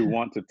to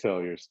want to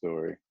tell your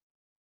story?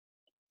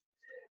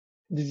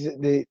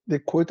 The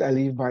quote I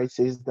live by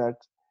says that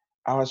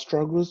our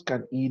struggles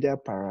can either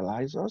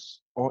paralyze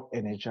us or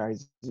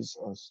energizes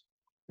us.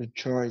 The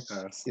choice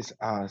Yes. is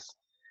ours.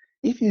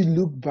 If you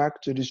look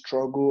back to the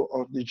struggle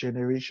of the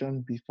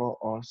generation before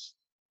us,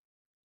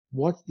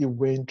 what they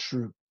went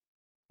through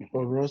Mhm.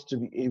 for us to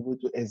be able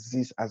to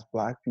exist as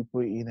Black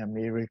people in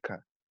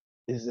America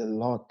is a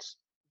lot.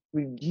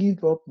 We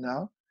give up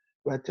now.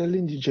 We're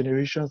telling the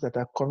generations that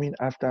are coming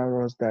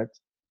after us that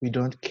we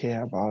don't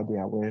care about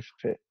their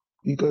welfare.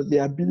 Because the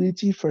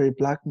ability for a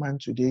Black man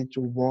today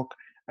to work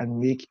and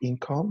make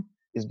income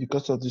is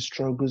because of the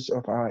struggles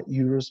of our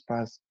heroes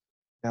past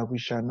that we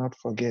shall not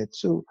forget.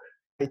 So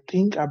I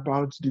think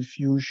about the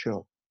future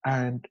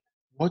and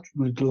what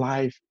would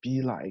life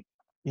be like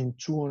in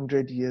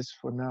 200 years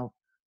from now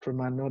from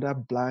another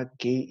Black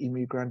gay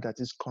immigrant that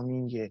is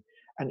coming here.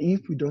 And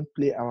if we don't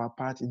play our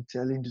part in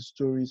telling the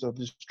stories of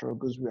the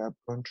struggles we have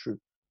gone through,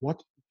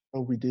 what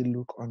will they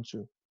look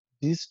onto?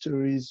 These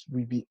stories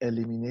will be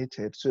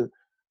eliminated. So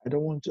I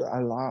don't want to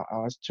allow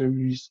our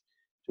stories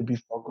to be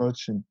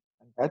forgotten.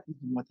 And that is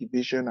the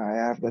motivation I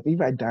have that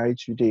if I die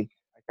today,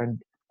 I can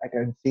I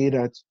can say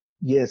that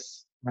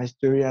yes, my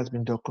story has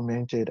been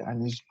documented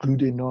and is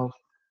good enough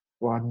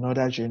for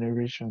another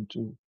generation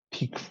to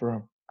pick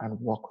from and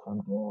work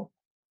from there.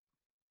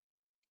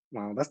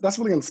 Wow, that's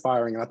really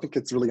inspiring, and I think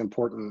it's really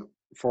important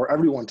for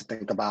everyone to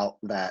think about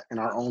that in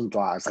our own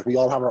lives. Like we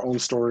all have our own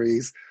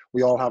stories,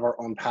 we all have our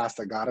own past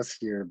that got us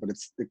here, but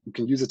you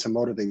can use it to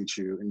motivate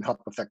you and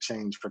help affect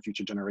change for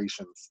future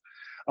generations.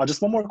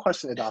 Just one more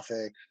question,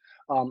 Idafe.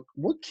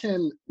 What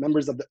can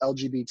members of the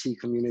LGBT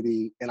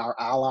community and our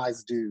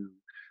allies do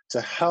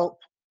to help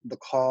the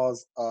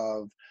cause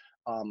of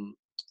um,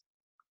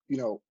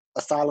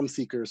 asylum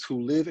seekers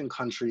who live in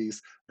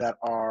countries that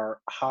are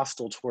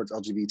hostile towards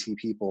LGBT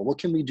people? What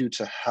can we do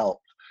to help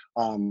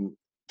um,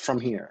 from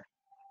here?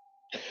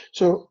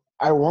 So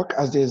I work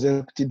as the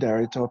executive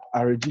director of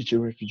RDG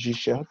Refugee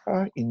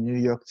Shelter in New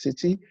York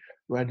City.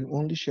 We are the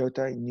only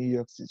shelter in New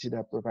York City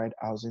that provide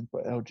housing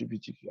for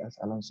LGBTQ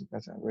asylum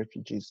seekers and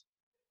refugees.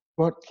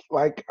 But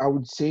like I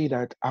would say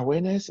that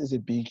awareness is a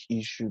big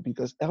issue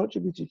because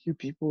LGBTQ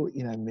people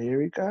in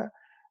America,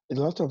 a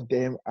lot of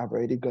them have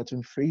already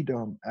gotten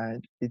freedom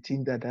and they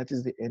think that that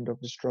is the end of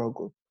the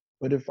struggle.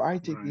 But the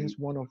fight Right. against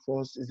one of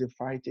us is a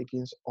fight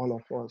against all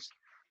of us.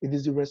 It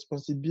is the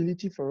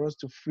responsibility for us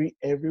to free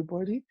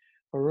everybody,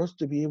 for us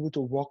to be able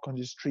to walk on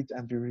the street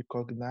and be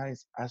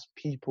recognized as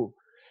people.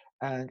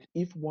 And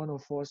if one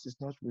of us is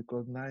not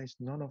recognized,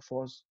 none of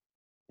us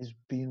is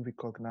being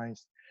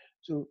recognized.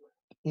 So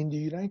in the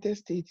United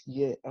States,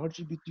 yeah,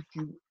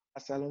 LGBTQ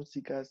asylum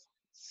seekers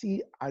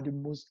see are the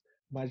most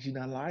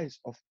marginalized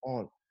of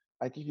all.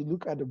 Like if you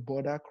look at the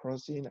border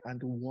crossing and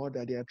the wall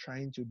that they are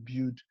trying to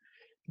build,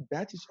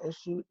 that is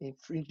also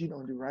infringing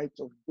on the rights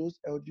of those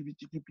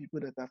LGBTQ people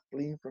that are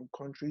fleeing from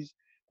countries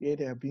where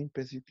they are being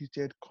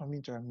persecuted,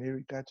 coming to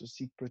America to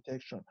seek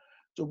protection.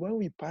 So when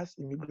we pass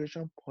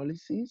immigration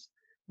policies,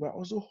 we're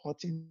also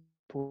hurting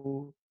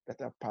people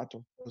that are part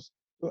of us.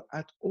 So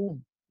at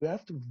home, we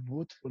have to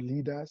vote for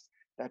leaders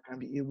that can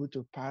be able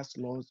to pass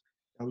laws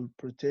that will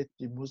protect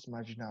the most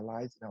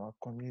marginalized in our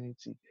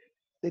community.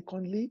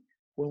 Secondly,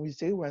 when we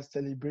say we're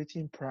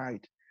celebrating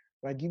pride,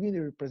 we're giving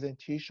a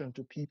representation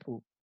to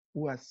people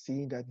who are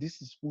saying that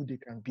this is who they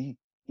can be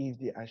if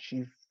they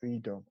achieve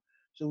freedom.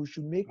 So we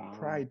should make Wow.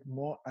 pride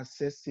more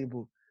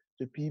accessible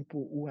to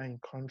people who are in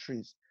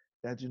countries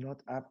that do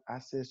not have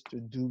access to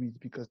do it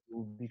because they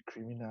will be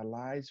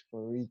criminalized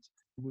for it,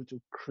 able to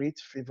create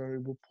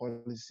favorable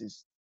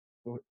policies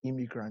for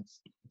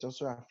immigrants. It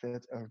also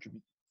affects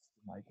LGBT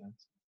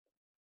migrants.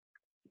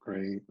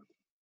 Great.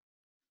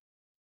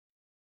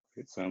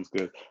 It sounds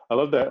good. I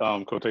love that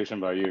quotation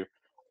by you.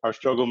 Our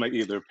struggle may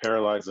either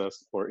paralyze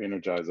us or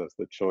energize us.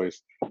 The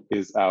choice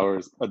is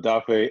ours.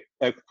 Adafe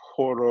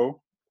Ekporo,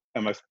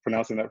 Am I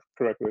pronouncing that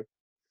correctly?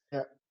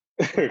 Yeah.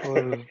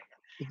 Okporo.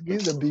 It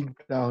means a big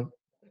town.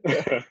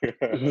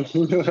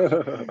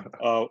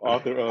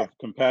 Author of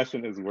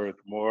Compassion is Worth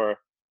More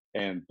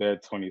and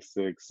Bed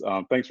 26.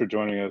 Thanks for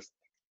joining us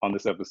on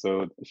this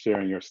episode,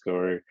 sharing your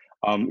story.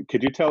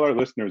 Could you tell our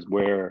listeners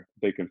where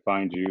they can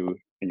find you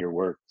and your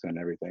works and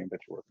everything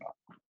that you're working on?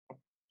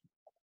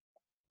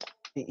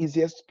 The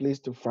easiest place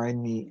to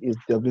find me is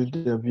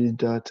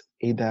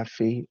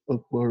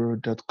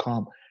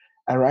www.adafeokporo.com.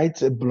 I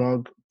write a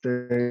blog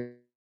very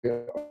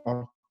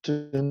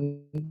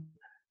often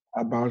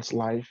about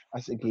life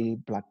as a gay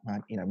black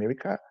man in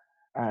America,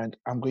 and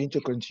I'm going to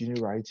continue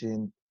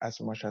writing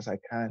as much as I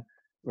can.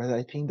 But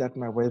I think that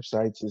my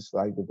website is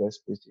like the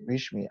best place to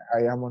reach me.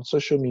 I am on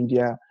social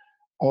media,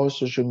 all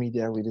social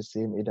media with the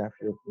same Adafe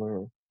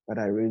Okporo, but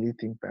I really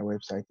think my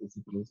website is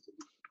the place to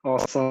be.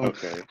 Awesome.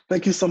 Okay.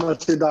 Thank you so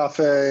much,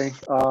 Adafe.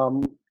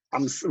 It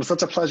was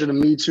such a pleasure to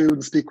meet you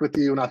and speak with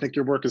you. And I think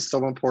your work is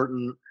so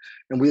important.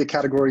 And we at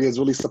Category is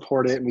really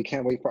support it. And we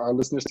can't wait for our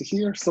listeners to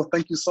hear. So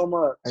thank you so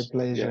much. My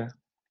pleasure. Yeah.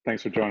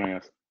 Thanks for joining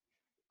us.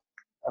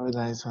 Have a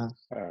nice one.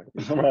 All right.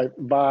 All right.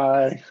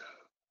 Bye.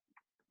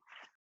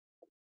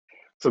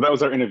 So that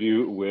was our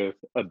interview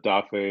with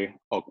Adafe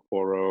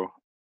Okporo,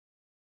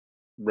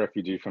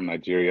 refugee from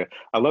Nigeria.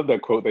 I love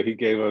that quote that he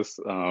gave us.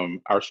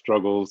 Our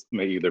struggles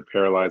may either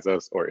paralyze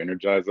us or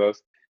energize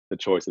us. The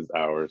choice is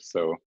ours.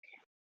 So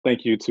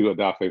thank you to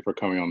Adafe for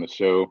coming on the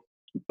show.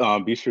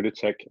 Be sure to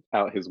check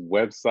out his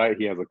website.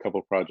 He has a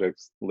couple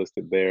projects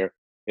listed there.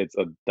 It's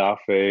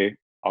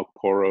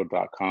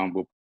adafeokporo.com.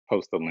 We'll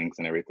post the links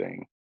and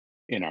everything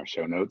in our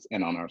show notes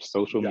and on our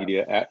social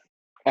media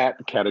at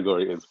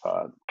Category Is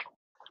Pod.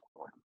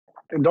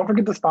 And don't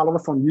forget to follow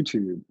us on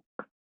YouTube.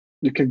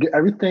 You can get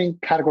everything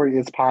Category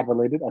Is Pod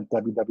related at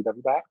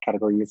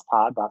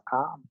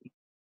www.categoryispod.com.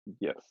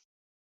 Yes.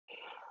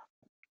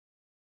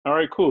 All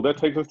right, cool. That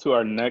takes us to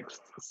our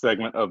next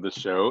segment of the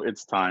show.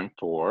 It's time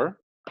for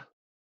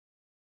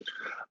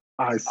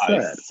I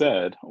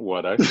said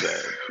what I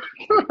said.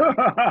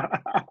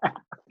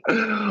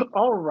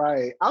 All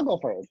right, I'll go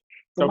first.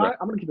 So Okay.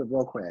 I'm gonna keep it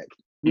real quick.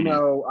 You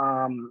know,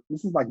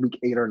 this is like week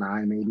 8 or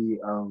 9 maybe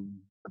of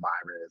the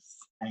virus,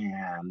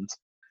 and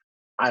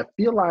I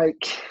feel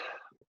like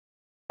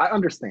I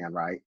understand,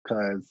 right?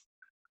 Because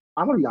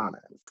I'm gonna be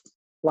honest.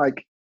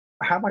 Like,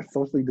 have I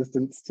socially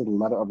distanced to the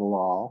letter of the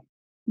law?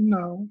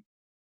 No.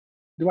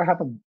 Do I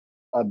have a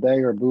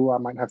they or boo I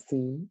might have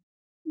seen?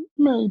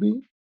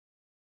 Maybe.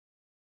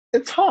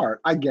 It's hard.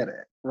 I get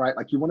it, right?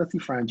 Like you want to see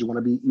friends, you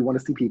want to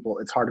see people.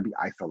 It's hard to be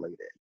isolated.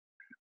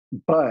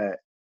 But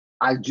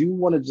I do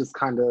want to just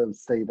kind of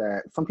say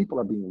that some people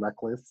are being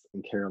reckless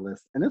and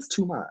careless, and it's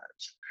too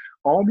much.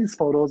 All these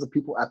photos of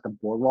people at the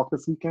boardwalk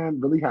this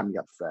weekend really had me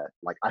upset.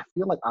 Like I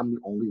feel like I'm the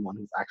only one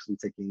who's actually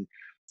taking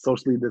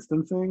socially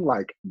distancing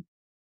like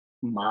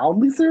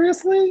mildly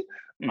seriously.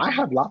 I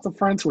have lots of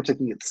friends who are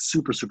taking it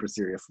super, super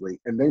seriously,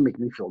 and they make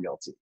me feel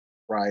guilty,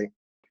 right?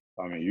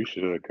 I mean, you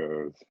should,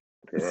 cause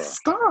girl.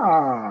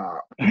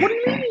 Stop. What do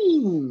you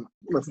mean?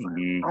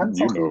 Listen,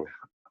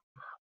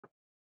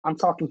 I'm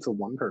talking to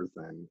one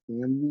person,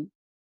 and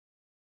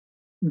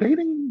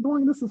dating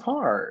during this is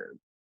hard.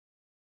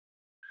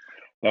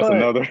 That's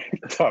another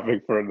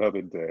topic for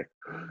another day.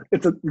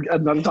 It's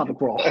another topic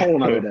for a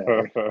whole other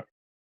day.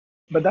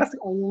 But that's the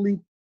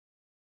only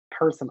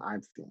person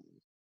I've seen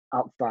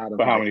outside of.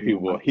 But how many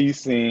people he's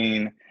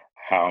seen?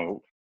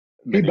 How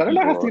he better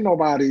not have seen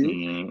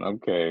nobody.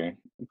 Okay,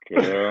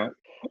 girl.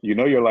 You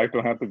know your life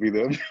don't have to be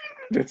this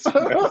mess.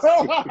 I'm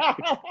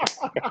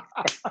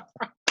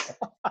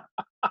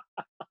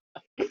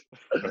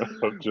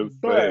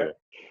just saying.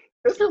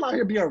 It's people out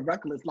here being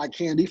reckless, like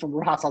Candy from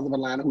Real Housewives of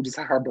Atlanta, who just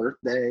had her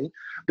birthday.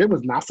 There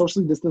was not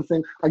socially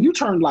distancing. Like you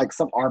turned like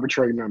some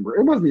arbitrary number.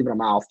 It wasn't even a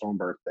milestone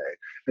birthday.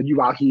 And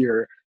you out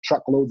here,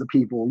 truckloads of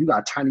people. You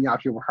got Tiny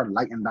out here with her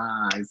light and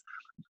dyes,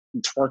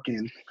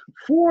 twerking.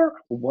 For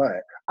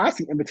what? I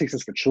see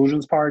invitations for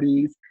children's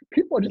parties.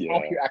 People are just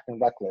out here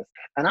acting reckless.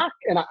 And I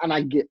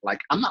get,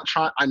 like, I'm not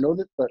trying. I know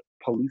that the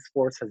police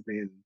force has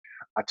been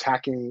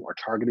attacking or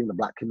targeting the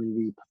Black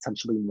community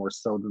potentially more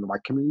so than the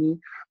white community,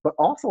 but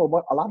also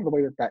a lot of the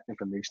way that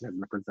information has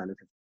been presented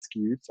is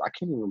skewed, so I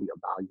can't even really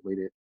evaluate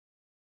it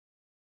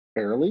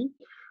fairly.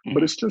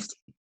 But it's just,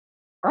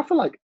 I feel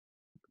like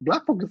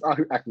Black folks out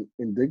here acting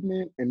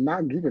indignant and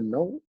not giving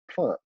no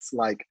fucks.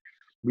 Like,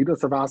 we done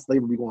survived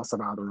slavery, we gonna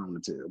survive the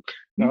Rona too.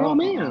 No,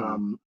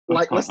 ma'am.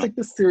 Like, let's take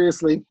this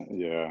seriously.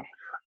 Yeah.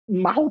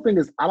 My whole thing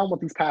is, I don't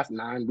want these past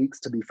 9 weeks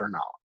to be for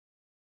naught.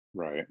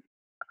 Right.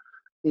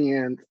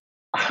 And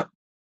I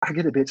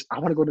get it, bitch. I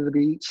want to go to the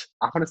beach.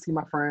 I want to see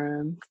my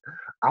friends.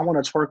 I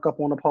want to twerk up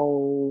on a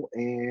pole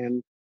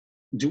and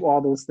do all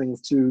those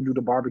things too, do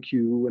the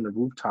barbecue and the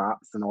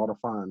rooftops and all the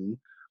fun.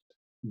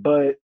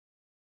 But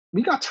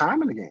we got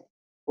time in the game.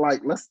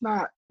 Like, let's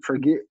not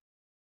forget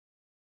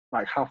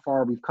like how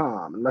far we've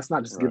come. And let's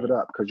not just give it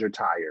up because you're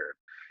tired.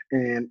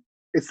 And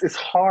it's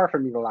hard for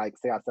me to like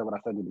say I said what I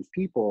said to these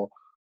people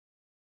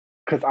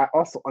because I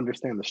also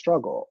understand the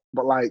struggle.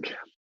 But like,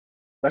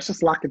 let's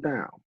just lock it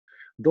down.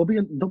 There'll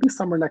be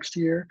summer next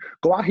year.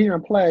 Go out here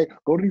and play.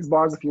 Go to these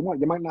bars if you want.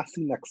 You might not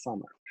see next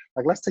summer.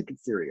 Like, let's take it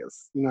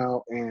serious, you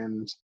know?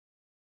 And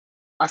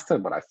I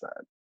said what I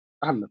said.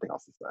 I have nothing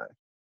else to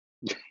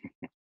say.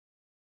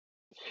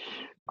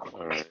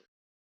 All right.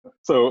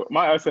 So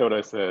I said what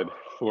I said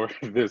for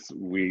this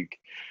week.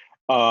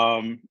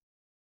 I'm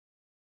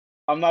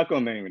not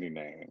gonna name any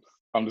names.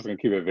 I'm just gonna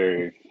keep it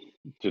very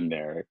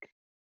generic,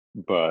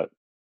 but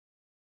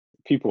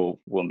people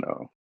will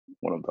know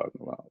what I'm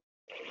talking about.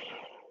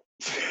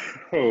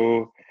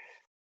 So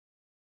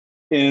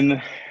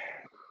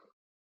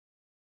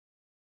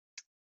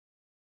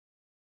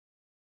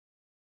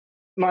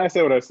I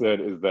said what I said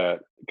is that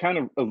kind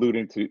of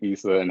alluding to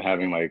Issa and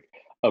having like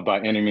a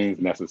by any means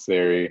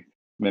necessary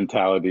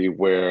mentality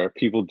where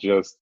people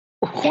just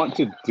want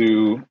to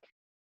do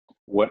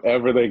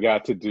whatever they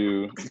got to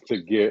do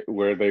to get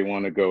where they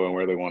want to go and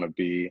where they want to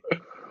be.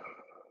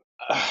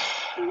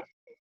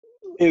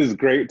 It is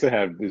great to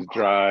have this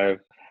drive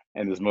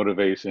and this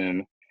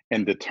motivation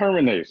and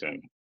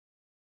determination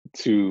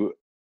to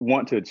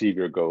want to achieve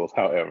your goals.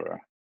 However,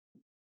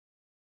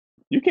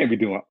 you can't be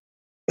doing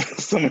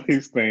some of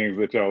these things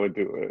that y'all are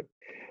doing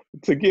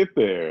to get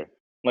there.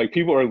 Like,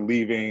 people are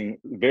leaving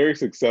very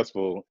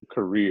successful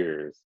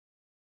careers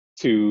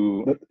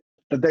that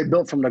they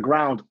built from the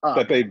ground up.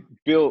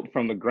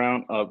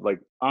 Like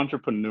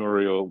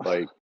entrepreneurial,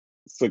 like,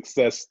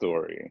 success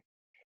story,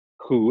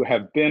 who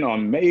have been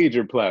on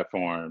major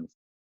platforms,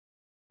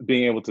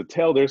 being able to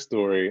tell their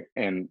story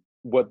and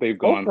what they've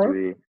gone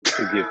through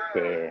to get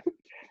there.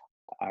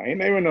 I ain't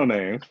naming no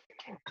names,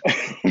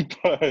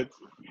 but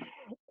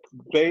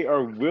they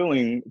are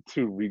willing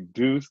to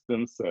reduce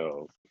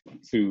themselves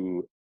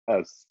to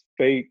a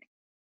fake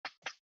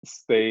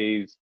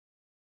stage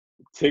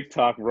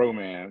TikTok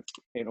romance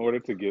in order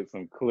to get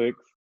some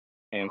clicks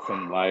and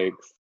some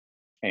likes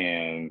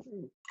and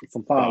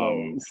some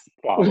followers.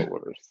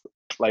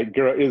 Like,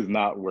 girl, it is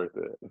not worth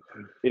it.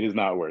 It is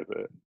not worth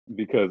it,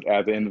 because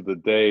at the end of the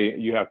day,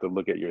 you have to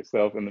look at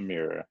yourself in the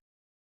mirror,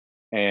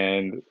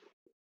 and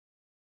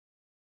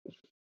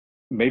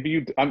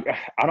maybe I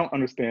don't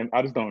understand.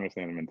 I just don't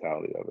understand the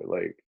mentality of it.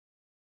 Like,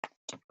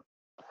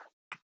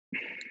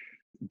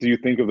 do you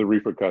think of the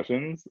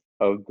repercussions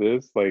of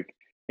this? Like,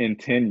 in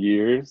 10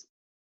 years,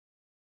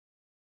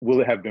 will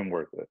it have been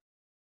worth it?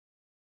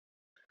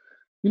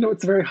 You know,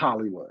 it's very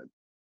Hollywood.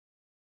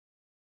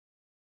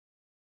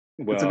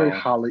 Well, it's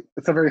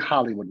a very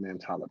Hollywood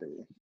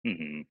mentality.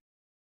 Mm-hmm.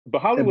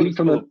 But Hollywood is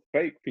full of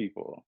fake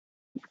people.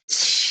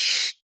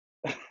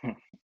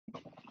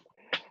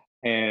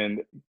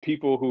 And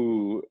people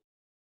who,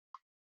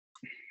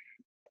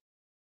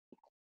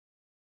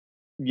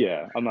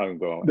 yeah, I'm not even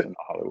going into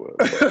Hollywood.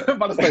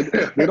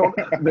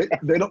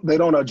 they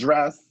don't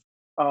address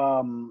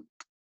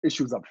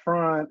issues up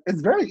front.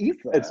 It's very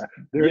Issa.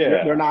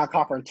 They're not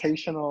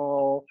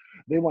confrontational.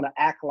 They want to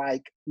act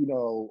like, you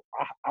know,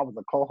 I was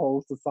a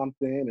co-host or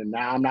something, and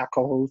now I'm not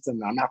co-host,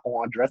 and I'm not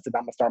going to address it.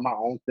 I'm gonna start my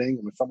own thing,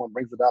 and when someone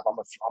brings it up, I'm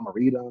gonna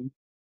read them.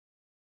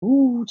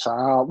 Ooh,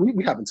 child,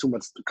 we having too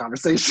much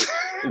conversation.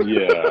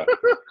 Yeah.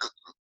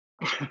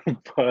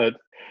 But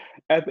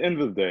at the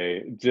end of the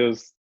day,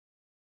 just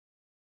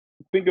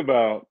think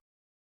about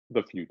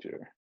the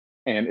future.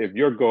 And if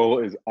your goal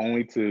is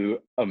only to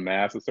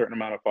amass a certain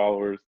amount of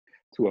followers,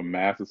 to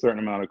amass a certain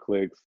amount of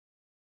clicks,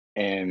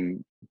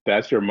 and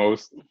that's your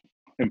most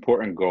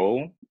important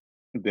goal,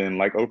 then,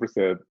 like Oprah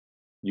said,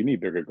 you need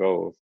bigger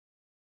goals.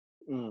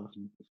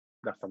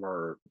 That's the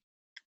word.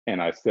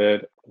 And I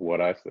said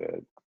what I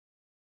said.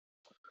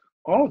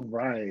 All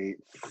right.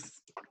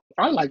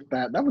 I like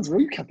that. That was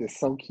really, you kept it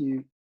so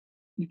cute.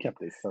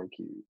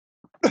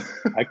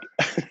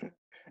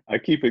 I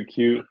keep it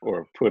cute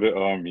or put it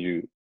on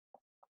mute.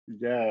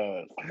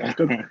 Yes,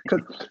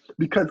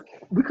 because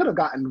we could have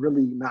gotten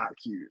really not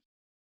cute,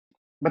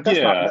 but that's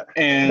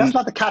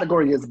not the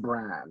category is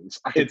brand.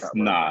 It's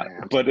not,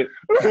 brand.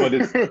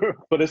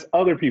 but it's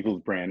other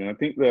people's brand, and I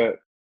think that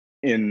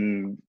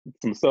in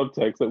some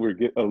subtext that we're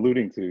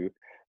alluding to,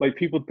 like,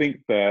 people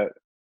think that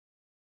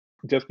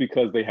just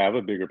because they have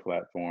a bigger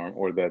platform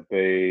or that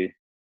they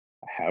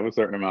have a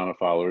certain amount of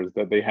followers,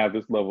 that they have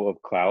this level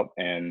of clout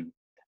and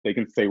they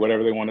can say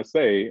whatever they want to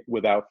say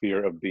without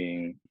fear of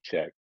being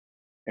checked.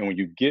 And when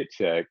you get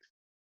checked,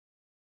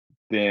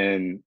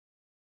 then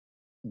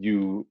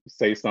you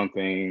say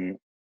something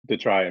to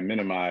try and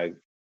minimize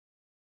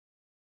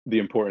the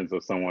importance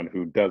of someone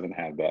who doesn't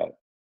have that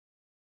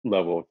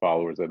level of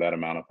followers or that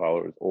amount of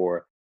followers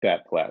or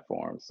that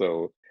platform.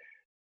 So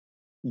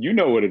you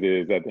know what it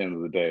is at the end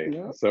of the day.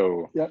 Yep.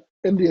 So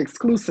in the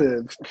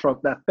exclusive from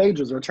that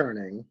Phaedra's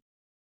returning,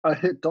 a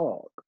hit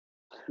dog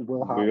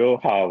will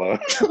holla.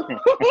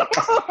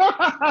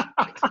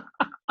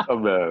 A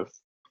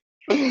mess.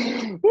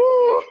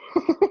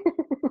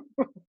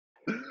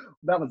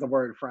 That was a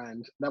word,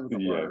 friend. That was a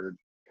word.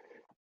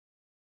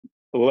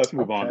 Well, let's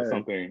move on to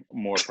something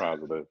more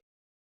positive.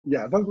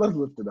 Yeah, let's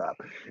lift it up.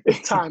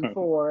 It's time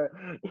for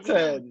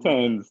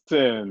tens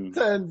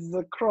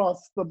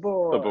across the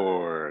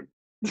board.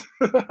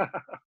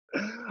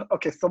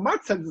 Okay, so my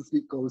 10 this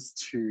week goes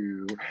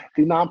to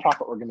the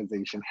nonprofit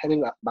organization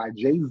headed up by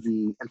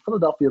Jay-Z and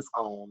Philadelphia's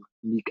own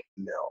Meek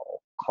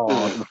Mill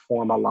called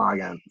Reform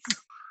Alliance.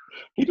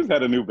 He just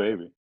had a new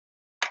baby.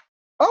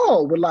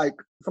 Oh, with like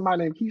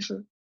somebody named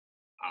Keisha?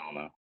 I don't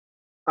know.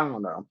 I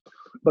don't know.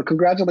 But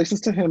congratulations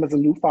to him as a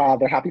new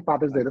father. Happy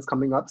Father's Day that's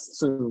coming up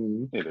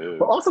soon. It is.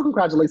 But also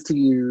congratulations to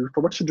you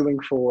for what you're doing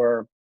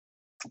for,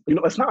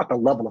 it's not at the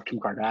level of Kim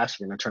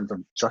Kardashian in terms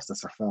of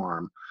justice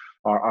reform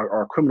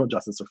or criminal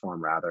justice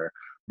reform rather,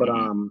 but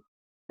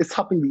it's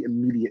helping the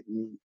immediate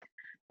need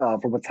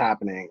for what's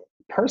happening.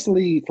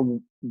 Personally,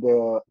 from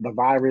the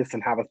virus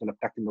and how it's been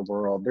affecting the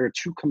world, there are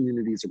two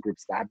communities or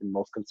groups that I've been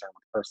most concerned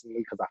with personally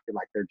because I feel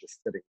like they're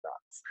just sitting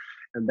ducks,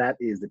 and that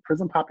is the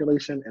prison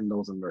population and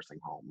those in nursing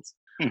homes.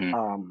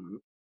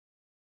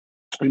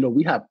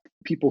 We have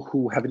people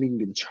who haven't even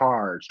been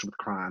charged with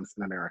crimes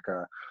in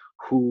America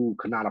who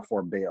could not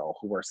afford bail,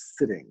 who are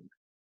sitting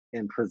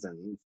in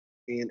prisons.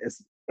 And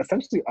it's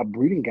essentially a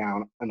breeding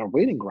ground and a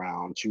waiting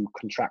ground to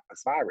contract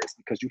this virus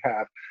because you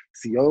have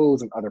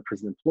COs and other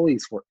prison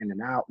employees who are in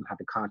and out and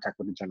having contact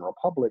with the general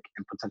public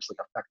and potentially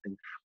affecting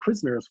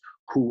prisoners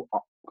who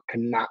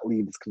cannot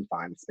leave this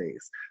confined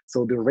space.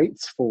 So the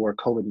rates for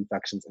COVID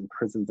infections in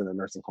prisons and in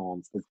nursing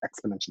homes is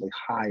exponentially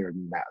higher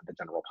than that of the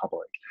general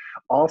public.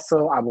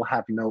 Also, I will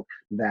have note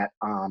that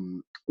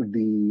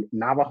the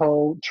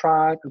Navajo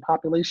tribe and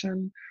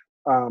population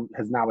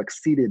has now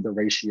exceeded the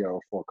ratio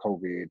for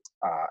COVID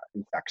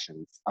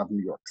infections of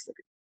New York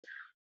City.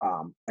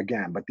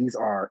 Again, but these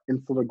are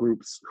insular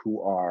groups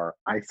who are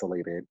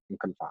isolated and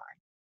confined.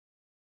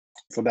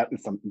 So that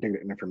is some data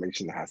and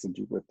information that has to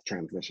do with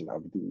transmission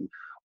of the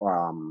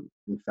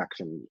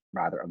infection,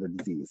 rather, of the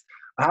disease.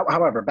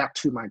 However, back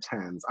to my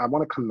 10s, I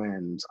want to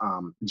commend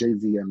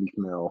Jay-Z and Meek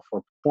Mill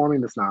for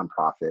forming this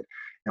nonprofit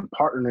and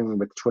partnering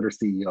with Twitter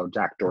CEO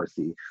Jack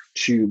Dorsey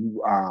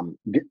to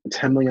get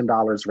 $10 million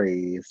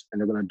raised, and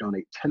they're going to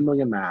donate 10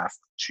 million masks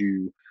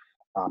to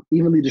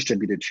evenly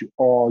distributed to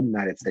all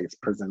United States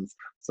prisons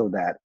so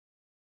that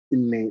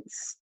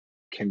inmates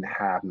can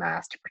have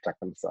masks to protect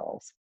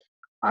themselves.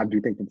 I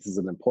do think that this is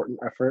an important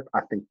effort.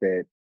 I think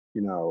that,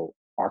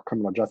 our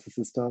criminal justice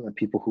system and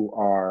people who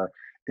are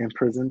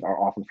imprisoned are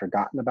often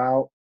forgotten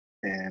about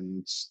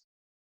and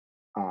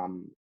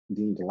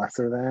deemed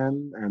lesser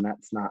than, and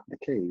that's not the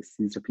case.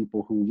 These are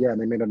people who,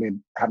 they may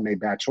have made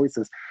bad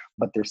choices,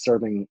 but they're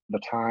serving the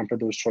time for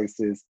those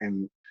choices,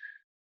 and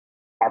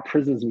our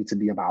prisons need to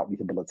be about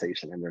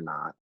rehabilitation, and they're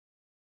not.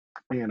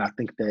 And I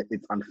think that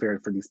it's unfair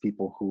for these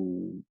people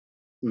who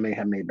may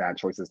have made bad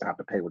choices to have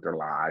to pay with their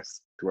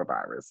lives through a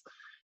virus.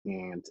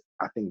 And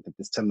I think that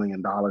this $10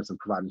 million and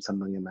providing 10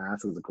 million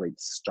masks is a great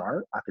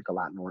start. I think a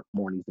lot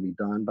more needs to be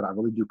done, but I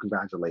really do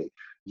congratulate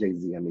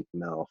Jay-Z and Meek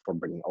Mill for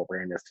bringing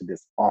awareness to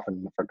this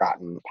often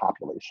forgotten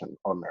population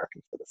of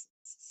American citizens.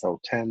 So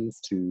 10s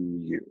to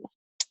you.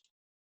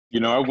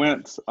 I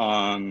went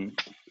on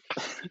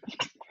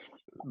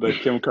the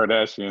Kim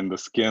Kardashian, the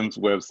Skims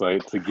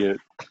website to get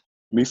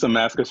me some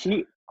masks because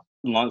she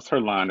launched her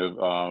line of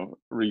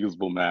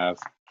reusable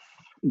masks.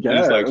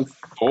 Yes. And it's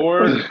like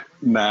 4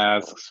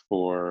 masks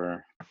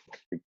for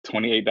like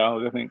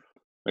 $28, I think,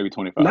 maybe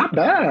 $25. Not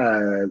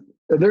bad.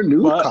 They're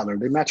nude color.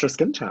 They match your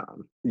skin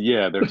tone.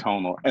 Yeah, they're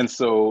tonal, and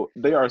so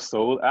they are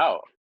sold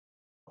out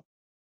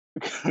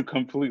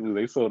completely.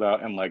 They sold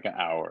out in like an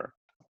hour.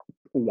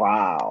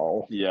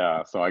 Wow.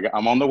 Yeah, so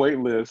I'm on the wait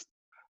list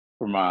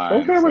for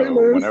mine. Okay, so wait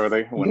list.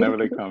 whenever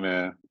they come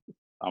in,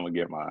 I'm gonna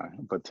get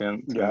mine. But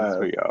 10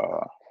 for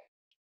y'all.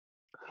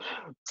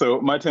 So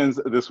my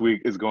 10s this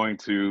week is going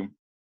to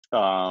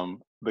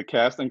the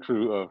cast and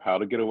crew of How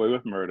to Get Away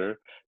with Murder,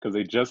 because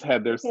they just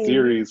had their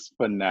series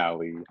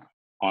finale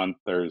on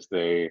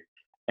Thursday,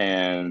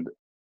 and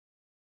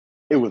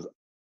it was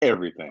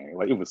everything.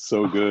 Like, it was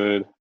so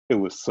good. It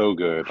was so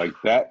good. Like,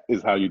 that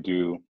is how you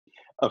do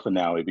a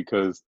finale,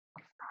 because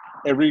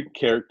every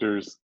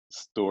character's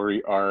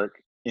story arc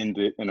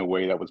ended in a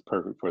way that was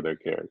perfect for their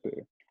character,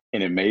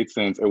 and it made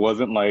sense. It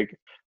wasn't like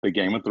the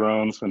Game of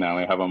Thrones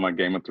finale. I have on my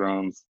Game of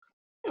Thrones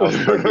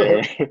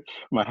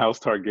my House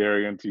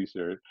Targaryen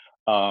t-shirt.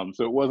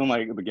 So it wasn't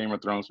like the Game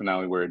of Thrones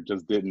finale where it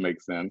just didn't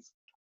make sense,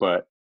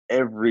 but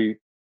every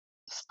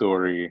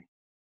story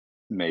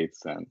made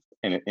sense,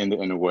 and it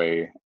ended in a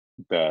way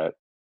that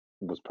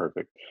was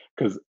perfect.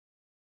 Because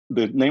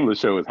the name of the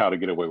show is How to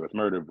Get Away with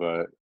Murder,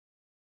 but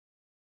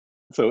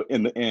so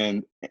in the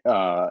end,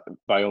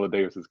 Viola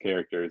Davis's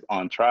character is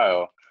on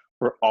trial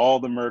for all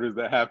the murders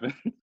that happened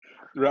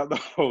throughout the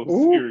whole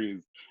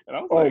series. And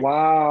I was like,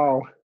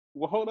 wow.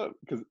 Well, hold up,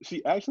 because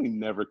she actually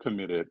never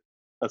committed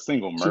a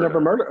single murder. She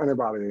never murdered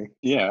anybody.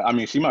 Yeah, I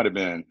mean, she might have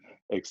been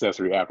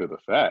accessory after the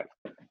fact,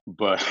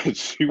 but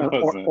she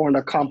wasn't. Or an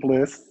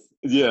accomplice.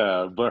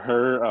 Yeah, but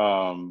her,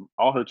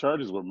 all her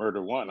charges were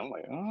murder one. I'm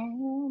like,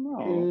 oh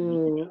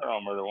no, you get her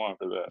on murder one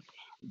for that.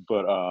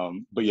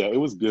 But yeah, it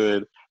was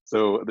good.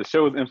 So the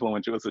show is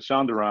influential. It's a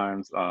Shonda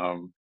Rhimes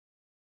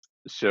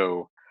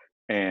show,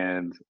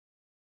 and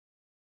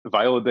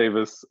Viola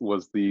Davis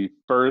was the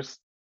first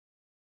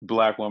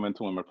Black woman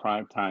to win a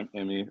Primetime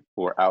Emmy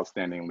for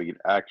Outstanding Lead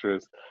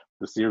Actress.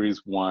 The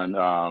series won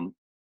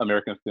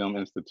American Film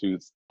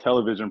Institute's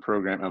Television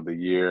Program of the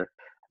Year,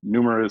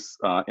 numerous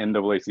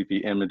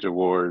NAACP Image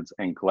Awards,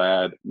 and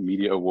GLAAD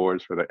Media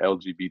Awards for the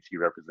LGBT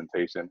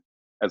representation,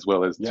 as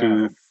well as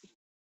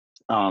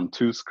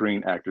two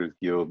Screen Actors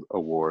Guild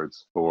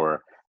Awards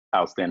for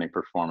Outstanding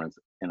Performance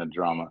in a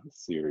Drama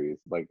Series.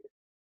 Like,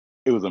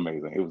 it was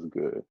amazing. It was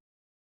good.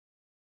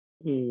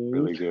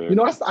 Really good. You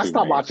know, I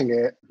stopped watching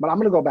it, but I'm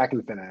gonna go back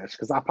and finish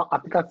because I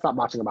think I stopped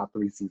watching about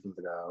 3 seasons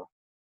ago.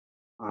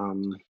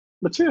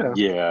 But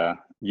yeah,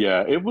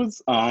 it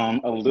was a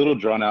little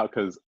drawn out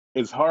because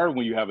it's hard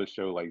when you have a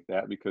show like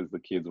that because the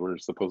kids were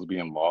supposed to be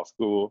in law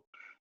school,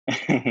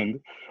 and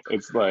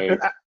it's like.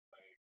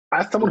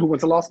 As someone who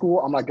went to law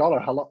school, I'm like, y'all are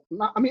hella.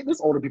 I mean, there's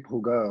older people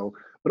who go,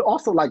 but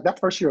also like that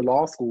first year of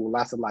law school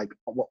lasted like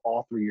what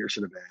all 3 years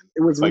should have been.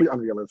 It was really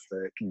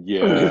unrealistic.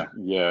 Yeah,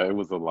 it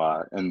was a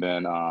lot. And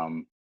then,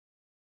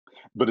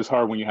 but it's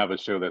hard when you have a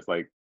show that's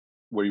like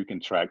where you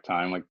can track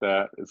time like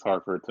that. It's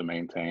hard for it to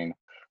maintain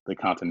the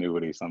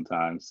continuity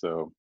sometimes.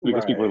 So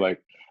because people are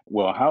like,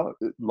 well, how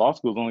law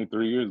school is only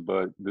 3 years,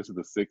 but this is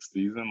the 6th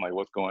season. Like,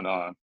 what's going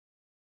on?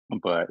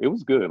 But it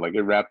was good. Like,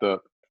 it wrapped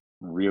up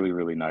really,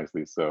 really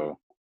nicely. So.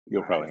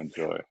 You'll probably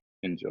enjoy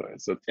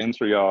it. So 10s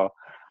for y'all,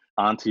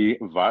 Auntie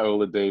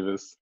Viola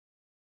Davis.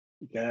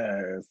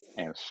 Yes.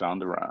 And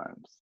Shonda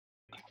Rhimes.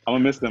 I'm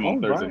gonna miss them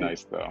on Thursday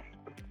nights though.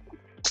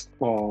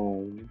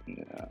 Oh.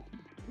 Yeah.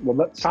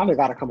 Well, Shonda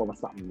gotta come up with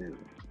something new.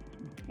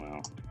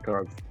 Well.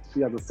 Because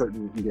she has a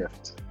certain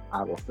gift,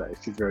 I will say.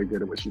 She's very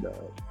good at what she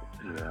does.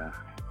 Yeah.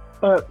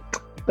 But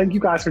thank you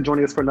guys for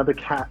joining us for another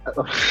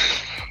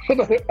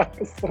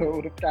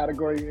episode of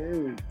Category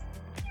Is.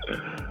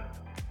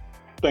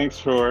 Thanks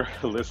for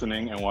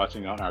listening and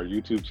watching on our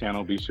YouTube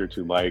channel. Be sure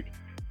to like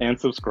and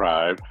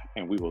subscribe,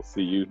 and we will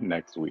see you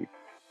next week.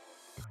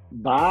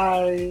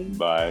 Bye.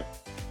 Bye.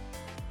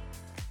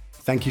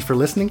 Thank you for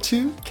listening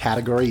to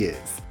Category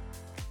Is.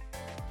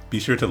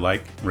 Be sure to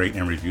like, rate,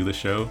 and review the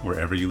show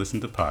wherever you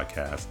listen to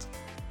podcasts.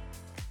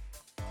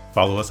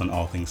 Follow us on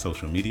all things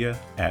social media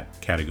at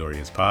Category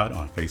Is Pod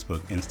on Facebook,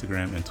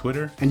 Instagram, and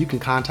Twitter. And you can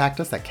contact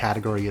us at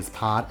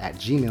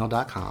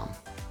categoryispod@gmail.com.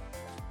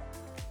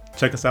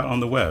 Check us out on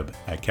the web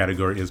at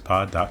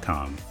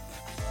categoryispod.com.